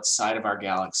else is outside of our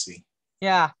galaxy.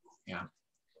 Yeah. Yeah.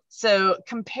 So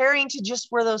comparing to just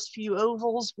where those few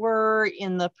ovals were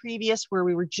in the previous, where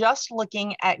we were just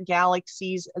looking at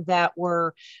galaxies that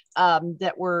were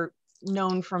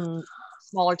known from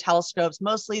smaller telescopes,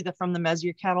 mostly from the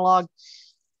Messier catalog.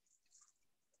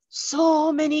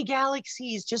 So many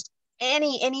galaxies, just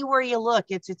anywhere you look,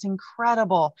 it's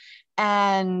incredible.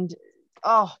 And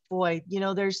oh boy, you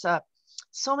know, there's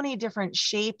so many different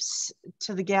shapes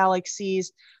to the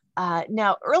galaxies.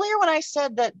 Now, earlier when I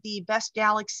said that the best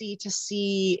galaxy to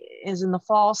see is in the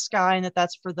fall sky and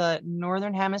that's for the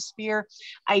northern hemisphere,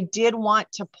 I did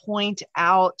want to point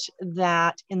out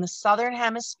that in the southern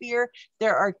hemisphere,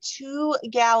 there are two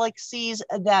galaxies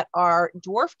that are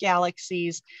dwarf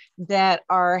galaxies that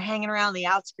are hanging around the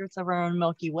outskirts of our own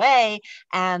Milky Way,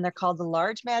 and they're called the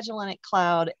Large Magellanic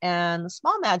Cloud and the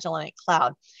Small Magellanic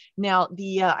Cloud. Now,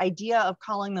 the idea of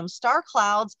calling them star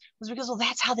clouds was because, well,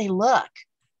 that's how they look.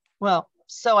 Well,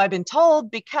 so I've been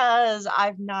told, because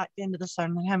I've not been to the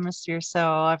southern hemisphere,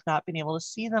 so I've not been able to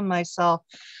see them myself.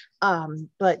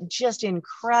 But just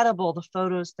incredible, the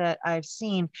photos that I've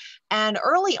seen. And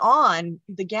early on,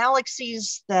 the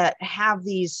galaxies that have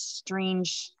these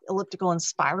strange elliptical and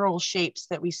spiral shapes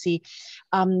that we see,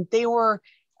 they were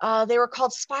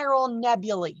called spiral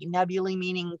nebulae, nebulae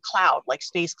meaning cloud, like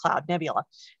space cloud, nebula.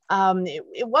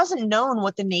 It wasn't known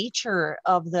what the nature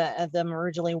of them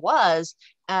originally was.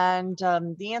 And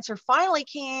the answer finally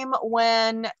came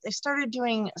when they started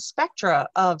doing spectra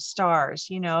of stars,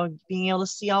 you know, being able to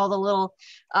see all the little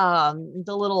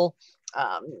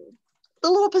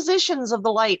positions of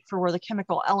the light for where the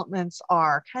chemical elements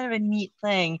are. Kind of a neat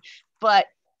thing. But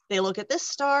they look at this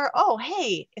star, oh,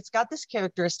 hey, it's got this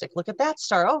characteristic. Look at that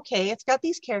star, okay, it's got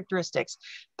these characteristics.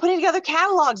 Putting together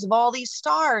catalogs of all these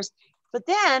stars. But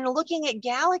then looking at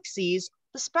galaxies,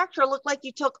 the spectra looked like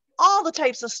you took all the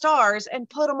types of stars and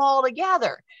put them all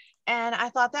together. And I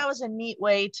thought that was a neat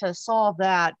way to solve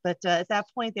that. But at that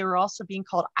point, they were also being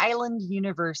called island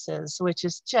universes, which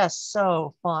is just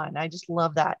so fun. I just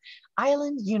love that.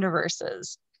 Island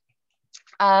universes.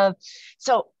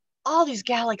 So all these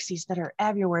galaxies that are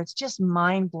everywhere, it's just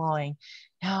mind-blowing.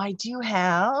 Now I do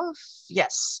have,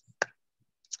 yes,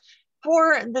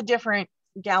 for the different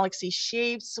galaxy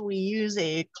shapes, we use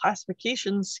a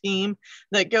classification scheme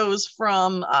that goes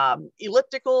from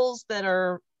ellipticals that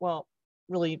are, well,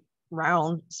 really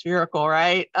round, spherical,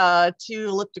 right? To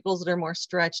ellipticals that are more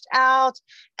stretched out,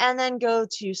 and then go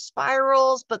to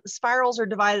spirals, but the spirals are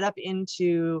divided up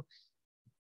into,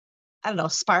 I don't know,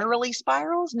 spirally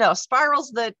spirals? No,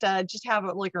 spirals that just have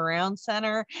like a round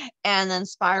center, and then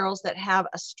spirals that have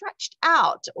a stretched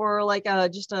out, or like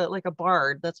like a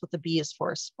bard. That's what the B is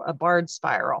for, a bard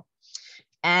spiral.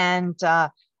 And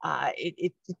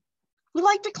we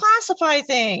like to classify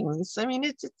things. I mean,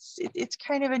 it's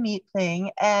kind of a neat thing.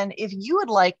 And if you would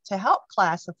like to help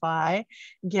classify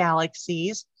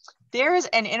galaxies, there's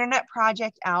an internet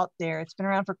project out there. It's been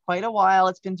around for quite a while.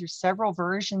 It's been through several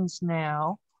versions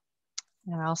now.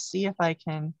 And I'll see if I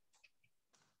can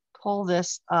pull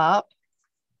this up.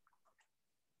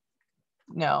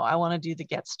 No, I want to do the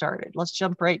get started. Let's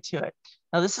jump right to it.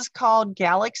 Now this is called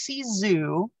Galaxy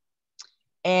Zoo.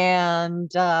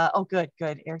 And oh, good.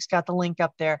 Erik's got the link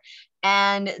up there.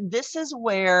 And this is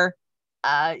where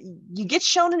you get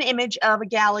shown an image of a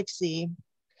galaxy.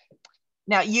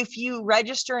 Now, if you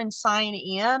register and sign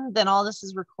in, then all this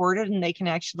is recorded and they can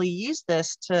actually use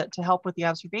this to help with the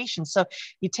observation. So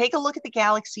you take a look at the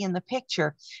galaxy in the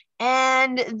picture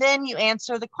and then you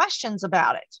answer the questions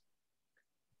about it.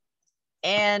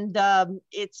 And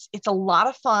it's a lot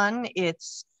of fun.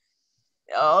 It's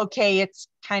okay, it's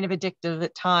kind of addictive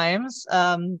at times.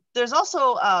 There's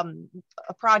also a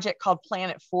project called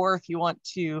Planet 4 if you want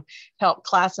to help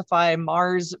classify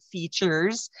Mars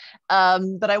features.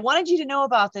 But I wanted you to know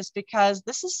about this because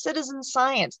this is citizen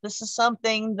science. This is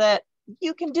something that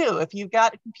you can do. If you've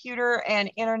got a computer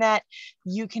and internet,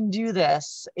 you can do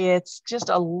this. It's just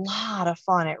a lot of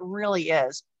fun. It really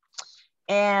is.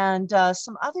 And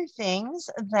some other things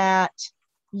that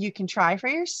you can try for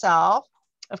yourself.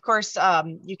 Of course,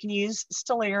 you can use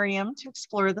Stellarium to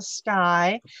explore the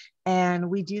sky, and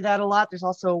we do that a lot. There's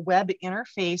also a web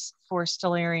interface for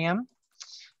Stellarium.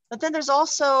 But then there's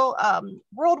also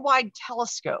Worldwide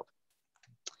Telescope.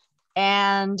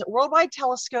 And Worldwide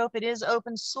Telescope, it is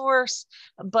open source,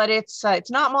 but it's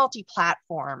not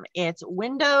multi-platform. It's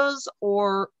Windows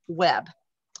or web.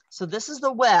 So this is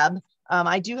the web.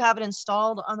 I do have it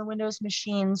installed on the Windows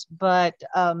machines, but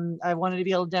I wanted to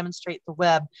be able to demonstrate the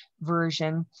web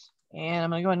version. And I'm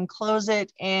going to go ahead and close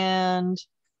it. And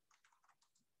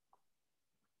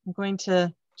I'm going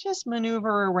to just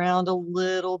maneuver around a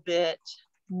little bit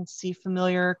and see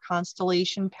familiar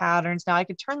constellation patterns. Now I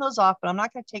could turn those off, but I'm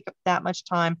not going to take up that much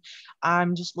time.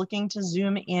 I'm just looking to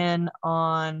zoom in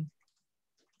on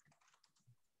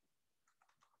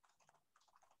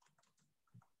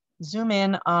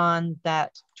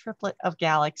that triplet of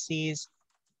galaxies.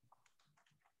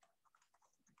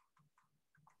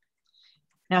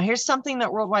 Now here's something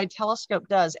that Worldwide Telescope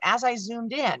does. As I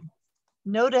zoomed in,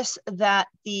 notice that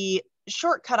the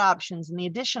shortcut options and the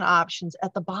addition options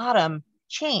at the bottom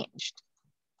changed.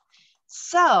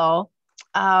 So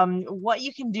what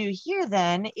you can do here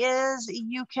then is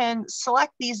you can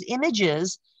select these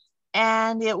images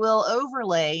and it will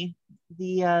overlay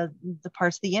the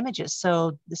parts of the images.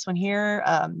 So this one here,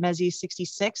 MESI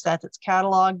 66, that's its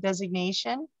catalog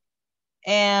designation.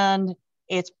 And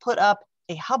it's put up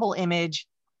a Hubble image,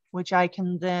 which I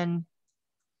can then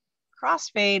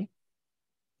crossfade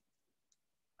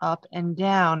up and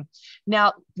down.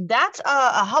 Now that's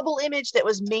a Hubble image that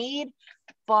was made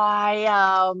by,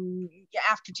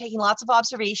 after taking lots of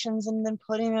observations and then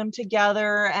putting them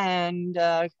together and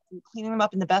cleaning them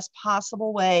up in the best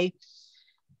possible way.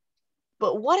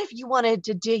 But what if you wanted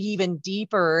to dig even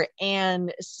deeper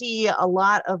and see a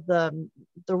lot of the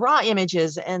raw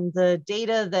images and the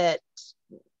data that,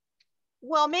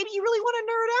 well, maybe you really want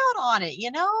to nerd out on it,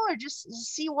 you know, or just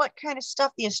see what kind of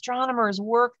stuff the astronomers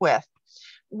work with.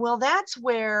 Well, that's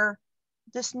where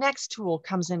this next tool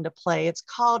comes into play. It's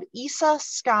called ESA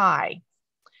Sky.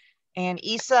 And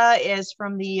ESA is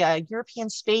from the European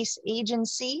Space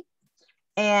Agency.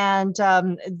 And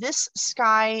this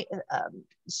Sky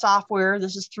software,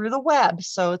 this is through the web.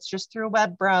 So it's just through a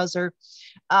web browser.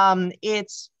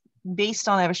 It's based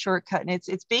on, I have a shortcut, and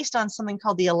it's based on something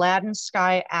called the Aladdin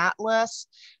Sky Atlas.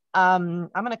 I'm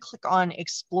going to click on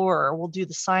Explorer. We'll do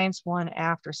the science one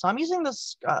after. So I'm using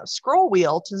this scroll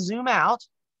wheel to zoom out.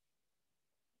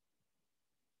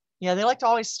 Yeah, they like to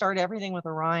always start everything with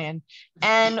Orion.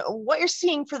 And what you're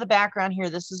seeing for the background here,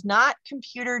 this is not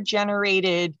computer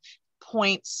generated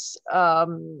points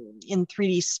in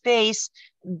 3D space.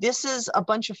 This is a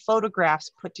bunch of photographs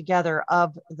put together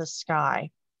of the sky.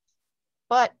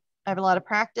 But I have a lot of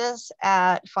practice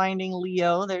at finding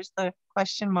Leo. There's the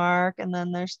question mark, and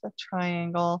then there's the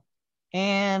triangle.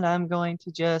 And I'm going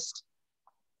to just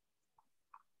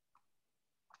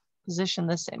position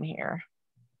this in here.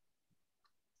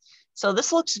 So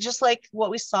this looks just like what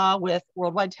we saw with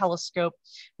Worldwide Telescope,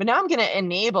 but now I'm going to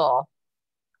enable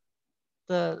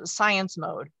the science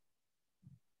mode.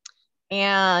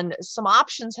 And some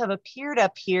options have appeared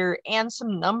up here and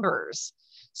some numbers.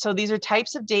 So these are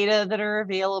types of data that are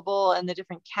available and the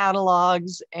different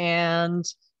catalogs. And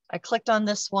I clicked on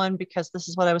this one because this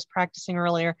is what I was practicing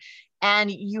earlier.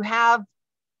 And you have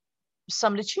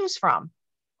some to choose from.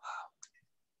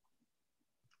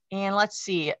 And let's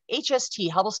see,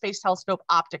 HST, Hubble Space Telescope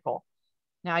Optical.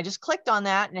 Now I just clicked on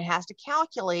that and it has to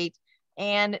calculate.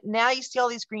 And now you see all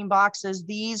these green boxes.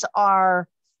 These are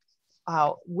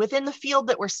within the field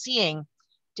that we're seeing.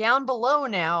 Down below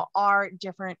now are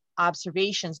different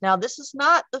observations. Now, this is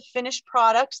not the finished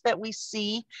products that we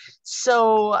see.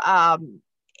 So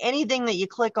anything that you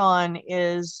click on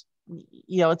is,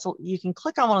 you can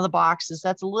click on one of the boxes.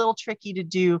 That's a little tricky to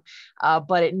do,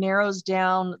 but it narrows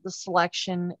down the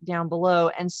selection down below.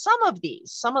 And some of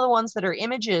the ones that are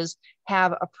images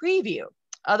have a preview.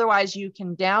 Otherwise, you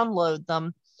can download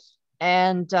them.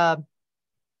 And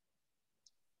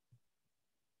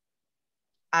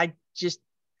I just,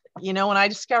 when I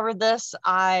discovered this,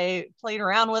 I played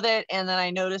around with it, and then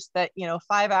I noticed that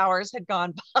 5 hours had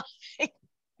gone by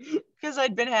because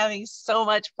I'd been having so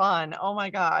much fun. Oh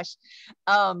my gosh.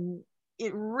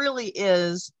 It really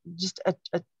is just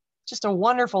a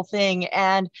wonderful thing.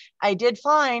 And I did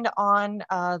find on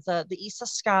the ESA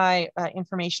Sky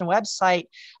information website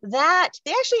that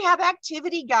they actually have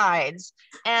activity guides.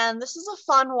 And this is a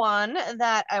fun one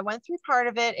that I went through part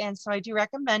of it. And so I do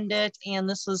recommend it. And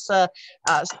this is a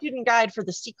student guide for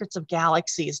the secrets of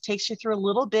galaxies. It takes you through a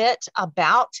little bit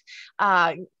about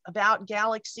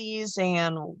galaxies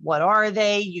and what are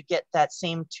they. You get that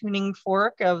same tuning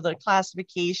fork of the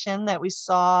classification that we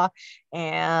saw,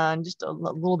 and just a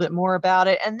little bit more about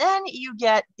it. And then you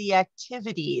get the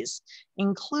activities,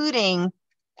 including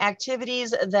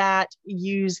activities that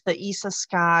use the ESA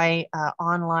Sky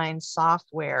online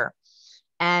software.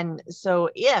 And so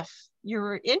if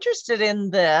you're interested in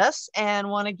this and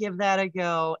want to give that a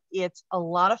go, it's a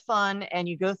lot of fun, and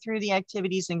you go through the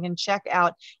activities and can check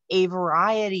out a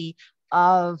variety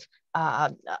of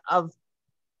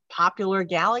popular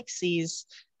galaxies.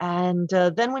 And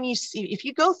then when if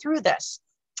you go through this,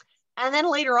 and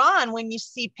then later on, when you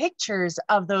see pictures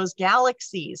of those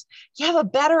galaxies, you have a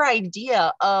better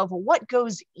idea of what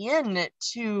goes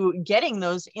into getting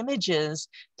those images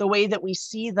the way that we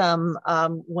see them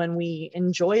when we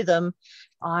enjoy them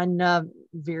on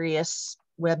various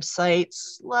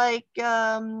websites like,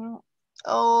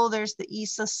 there's the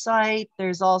ESA site.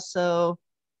 There's also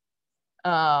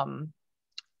Noir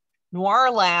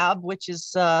Lab, which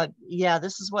is,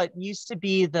 this is what used to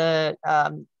be the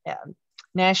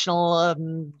National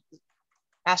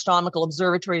Astronomical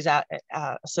Observatories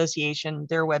Association,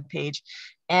 their webpage,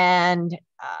 and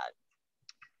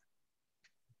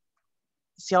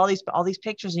see all these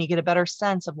pictures, and you get a better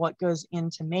sense of what goes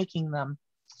into making them.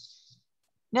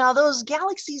 Now, those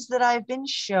galaxies that I've been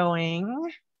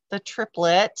showing, the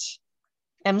triplet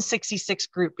M66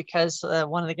 group, because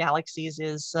one of the galaxies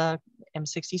is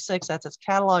M66, that's its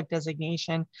catalog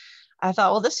designation. I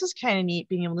thought, well, this is kind of neat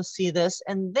being able to see this.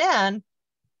 And then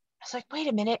I was like, wait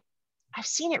a minute, I've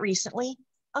seen it recently.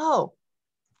 Oh,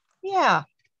 yeah,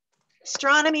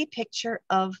 astronomy picture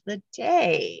of the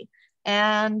day.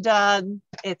 And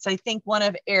it's, I think, one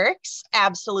of Erik's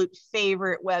absolute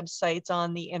favorite websites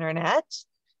on the internet.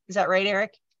 Is that right,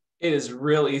 Erik? It is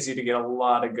real easy to get a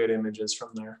lot of good images from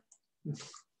there.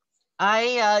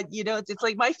 It's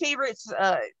like my favorite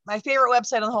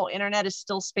website on the whole internet is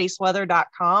still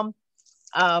spaceweather.com.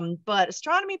 But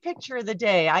astronomy picture of the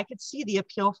day, I could see the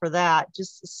appeal for that.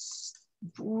 Just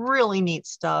really neat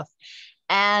stuff.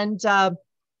 And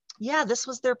this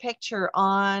was their picture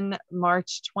on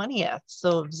March 20th.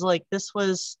 So it was like, this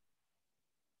was,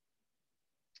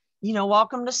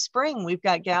 welcome to spring. We've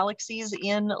got galaxies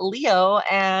in Leo,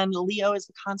 and Leo is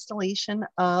the constellation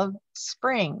of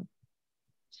spring.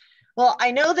 Well,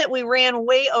 I know that we ran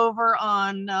way over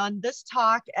on this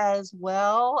talk as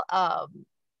well. I'll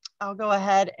go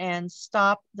ahead and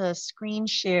stop the screen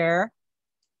share.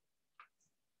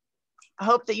 I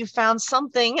hope that you found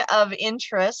something of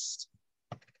interest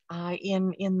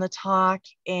in the talk,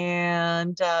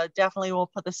 and definitely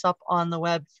we'll put this up on the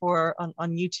web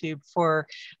on YouTube for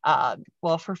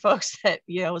folks that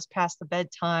was past the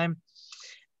bedtime.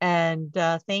 And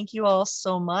thank you all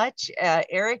so much.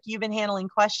 Erik, you've been handling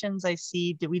questions. I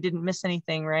see we didn't miss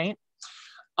anything, right?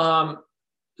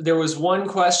 There was one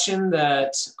question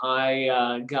that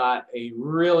I got a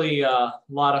really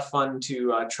lot of fun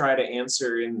to try to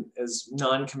answer in as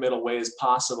non-committal way as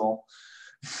possible.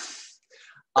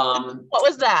 What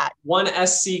was that? One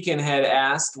SCCan had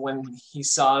asked when he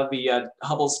saw the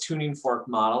Hubble's tuning fork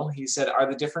model, he said, are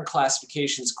the different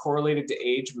classifications correlated to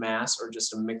age, mass, or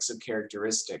just a mix of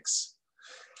characteristics?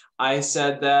 I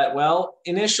said that, well,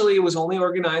 initially it was only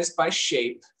organized by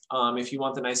shape. If you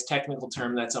want the nice technical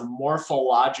term, that's a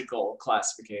morphological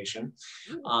classification.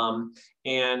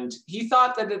 And he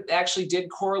thought that it actually did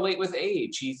correlate with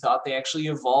age. He thought they actually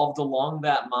evolved along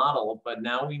that model, but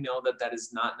now we know that that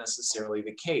is not necessarily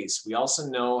the case. We also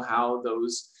know how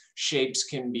those shapes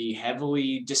can be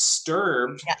heavily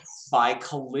disturbed by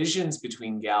collisions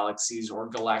between galaxies or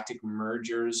galactic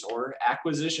mergers or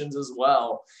acquisitions as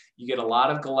well. You get a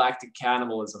lot of galactic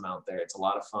cannibalism out there. It's a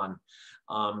lot of fun.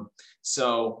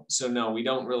 So no, we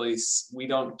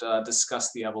don't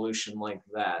discuss the evolution like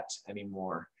that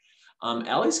anymore.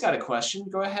 Ellie's got a question.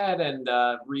 Go ahead and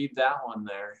read that one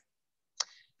there.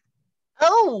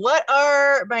 Oh, what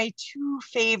are my 2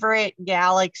 favorite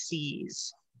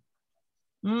galaxies?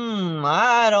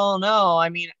 I don't know. I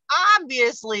mean,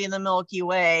 obviously the Milky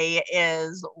Way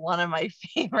is one of my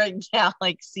favorite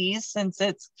galaxies since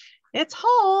it's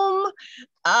home.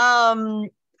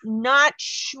 Not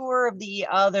sure of the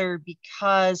other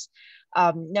because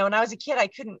now when I was a kid, I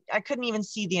couldn't even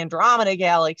see the Andromeda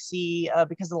galaxy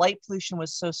because the light pollution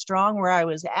was so strong where I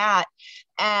was at,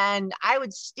 and I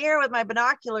would stare with my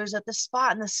binoculars at the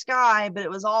spot in the sky, but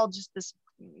it was all just this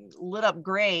lit up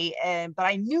gray, but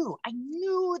I knew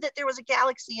that there was a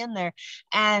galaxy in there.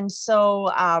 And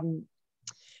so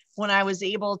when I was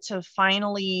able to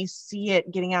finally see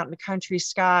it getting out in the country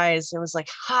skies, it was like,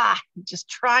 just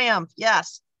triumph.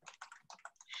 Yes.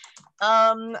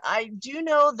 I do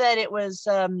know that it was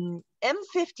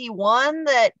M51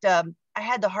 that I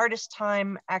had the hardest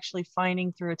time actually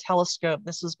finding through a telescope.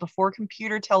 This was before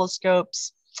computer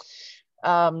telescopes.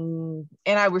 And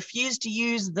I refused to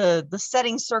use the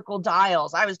setting circle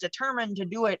dials. I was determined to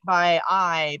do it by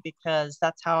eye because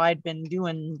that's how I'd been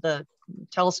doing the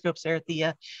telescopes there at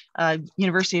the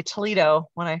University of Toledo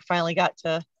when I finally got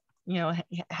to,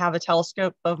 have a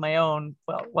telescope of my own.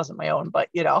 Well, it wasn't my own, but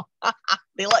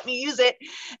they let me use it.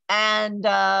 And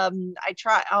I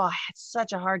had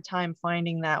such a hard time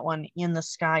finding that one in the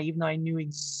sky, even though I knew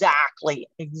exactly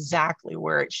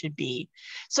where it should be.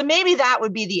 So maybe that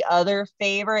would be the other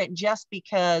favorite, just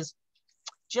because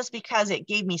it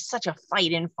gave me such a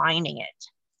fight in finding it.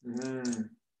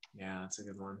 Yeah, that's a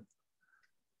good one.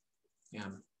 Yeah.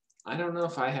 I don't know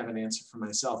if I have an answer for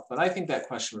myself, but I think that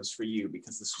question was for you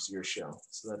because this was your show.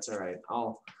 So that's all right.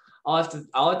 I'll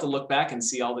have to look back and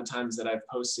see all the times that I've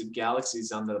posted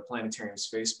galaxies on the planetarium's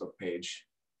Facebook page.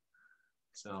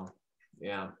 So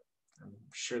yeah, I'm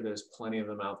sure there's plenty of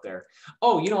them out there.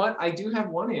 Oh, you know what? I do have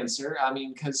one answer. I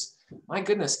mean, because my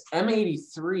goodness,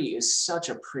 M83 is such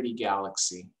a pretty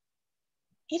galaxy.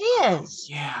 It is.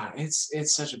 Yeah,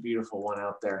 it's such a beautiful one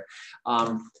out there.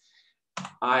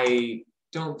 I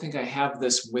don't think I have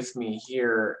this with me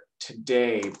here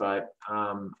today, but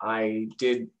I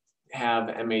did have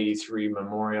M83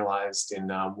 memorialized in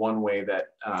one way that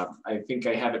I think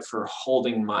I have it for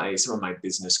holding some of my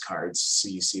business cards. So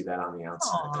you see that on the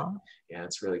outside. Of it. Yeah,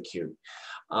 it's really cute.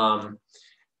 And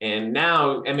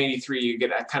now M83, you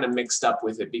get kind of mixed up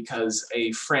with it because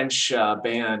a French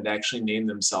band actually named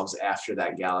themselves after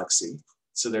that galaxy.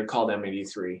 So they're called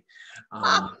M83.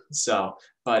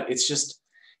 But it's just,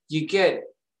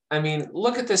 I mean,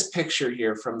 look at this picture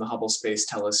here from the Hubble Space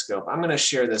Telescope. I'm going to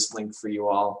share this link for you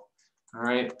all. All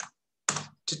right.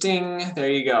 Ta-ding. There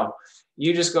you go.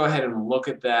 You just go ahead and look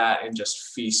at that and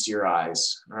just feast your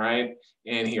eyes. All right.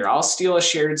 And here, I'll steal a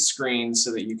shared screen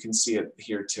so that you can see it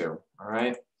here too. All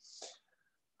right.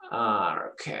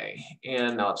 Okay.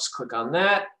 And I'll just click on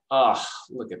that. Oh,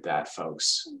 look at that,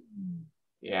 folks.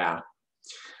 Yeah.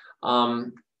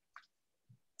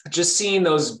 Just seeing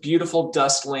those beautiful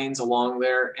dust lanes along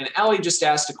there. And Ellie just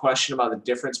asked a question about the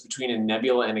difference between a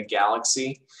nebula and a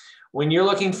galaxy. When you're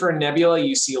looking for a nebula,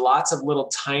 you see lots of little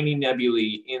tiny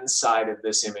nebulae inside of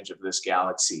this image of this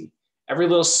galaxy. Every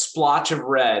little splotch of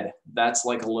red, that's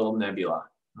like a little nebula,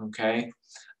 okay?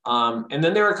 And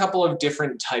then there are a couple of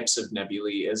different types of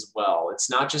nebulae as well. It's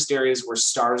not just areas where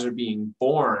stars are being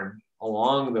born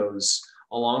along those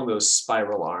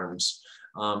spiral arms.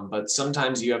 But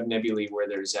sometimes you have nebulae where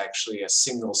there's actually a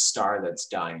single star that's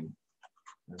dying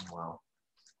as well.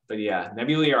 But yeah,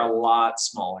 nebulae are a lot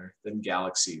smaller than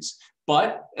galaxies.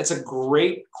 But it's a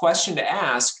great question to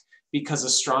ask because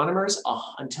astronomers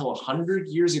until 100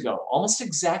 years ago, almost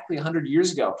exactly 100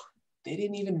 years ago, they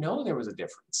didn't even know there was a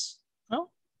difference. Oh.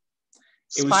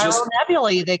 Spiral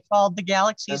nebulae, they called the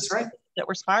galaxies. That's right. That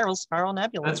were spiral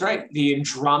nebulae. That's right. The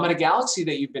Andromeda galaxy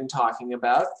that you've been talking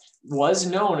about was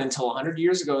known until 100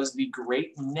 years ago as the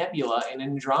Great Nebula in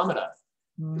Andromeda.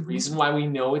 Mm-hmm. The reason why we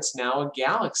know it's now a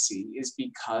galaxy is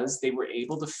because they were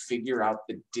able to figure out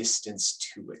the distance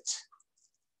to it.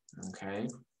 Okay.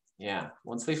 Yeah.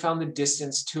 Once they found the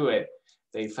distance to it,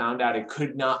 they found out it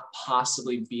could not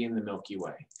possibly be in the Milky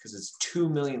Way because it's 2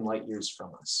 million light years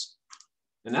from us.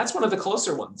 And that's one of the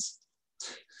closer ones.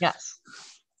 Yes.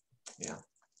 Yeah.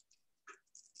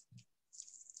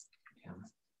 Yeah.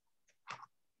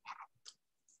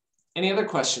 Any other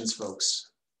questions, folks?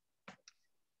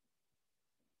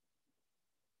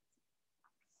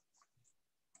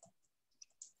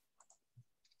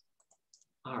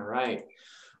 All right.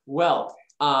 Well,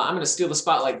 I'm going to steal the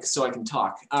spotlight so I can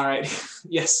talk. All right.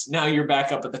 Yes, now you're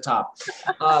back up at the top.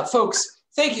 Folks,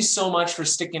 thank you so much for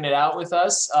sticking it out with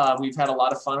us. We've had a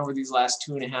lot of fun over these last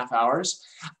 2.5 hours.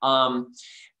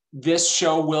 This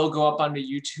show will go up onto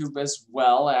YouTube as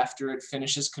well after it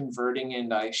finishes converting,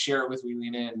 and I share it with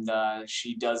Waylena, and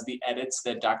she does the edits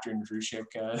that Dr. Andrushik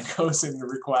goes and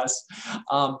requests.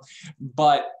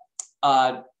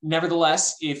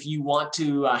 Nevertheless, if you want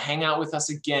to hang out with us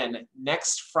again,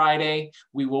 next Friday,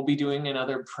 we will be doing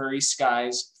another Prairie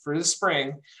Skies for the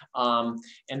spring. And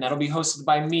that'll be hosted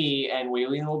by me, and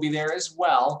Waylena will be there as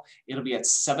well. It'll be at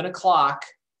 7 o'clock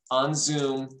on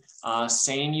Zoom,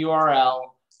 same URL,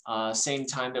 same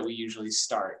time that we usually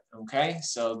start. Okay,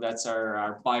 so that's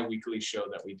our bi-weekly show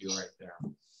that we do right there.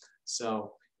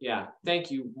 So yeah,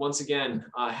 thank you once again.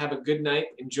 Have a good night.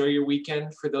 Enjoy your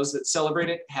weekend. For those that celebrate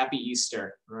it, happy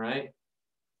Easter. All right.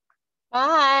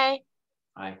 Bye.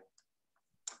 Bye.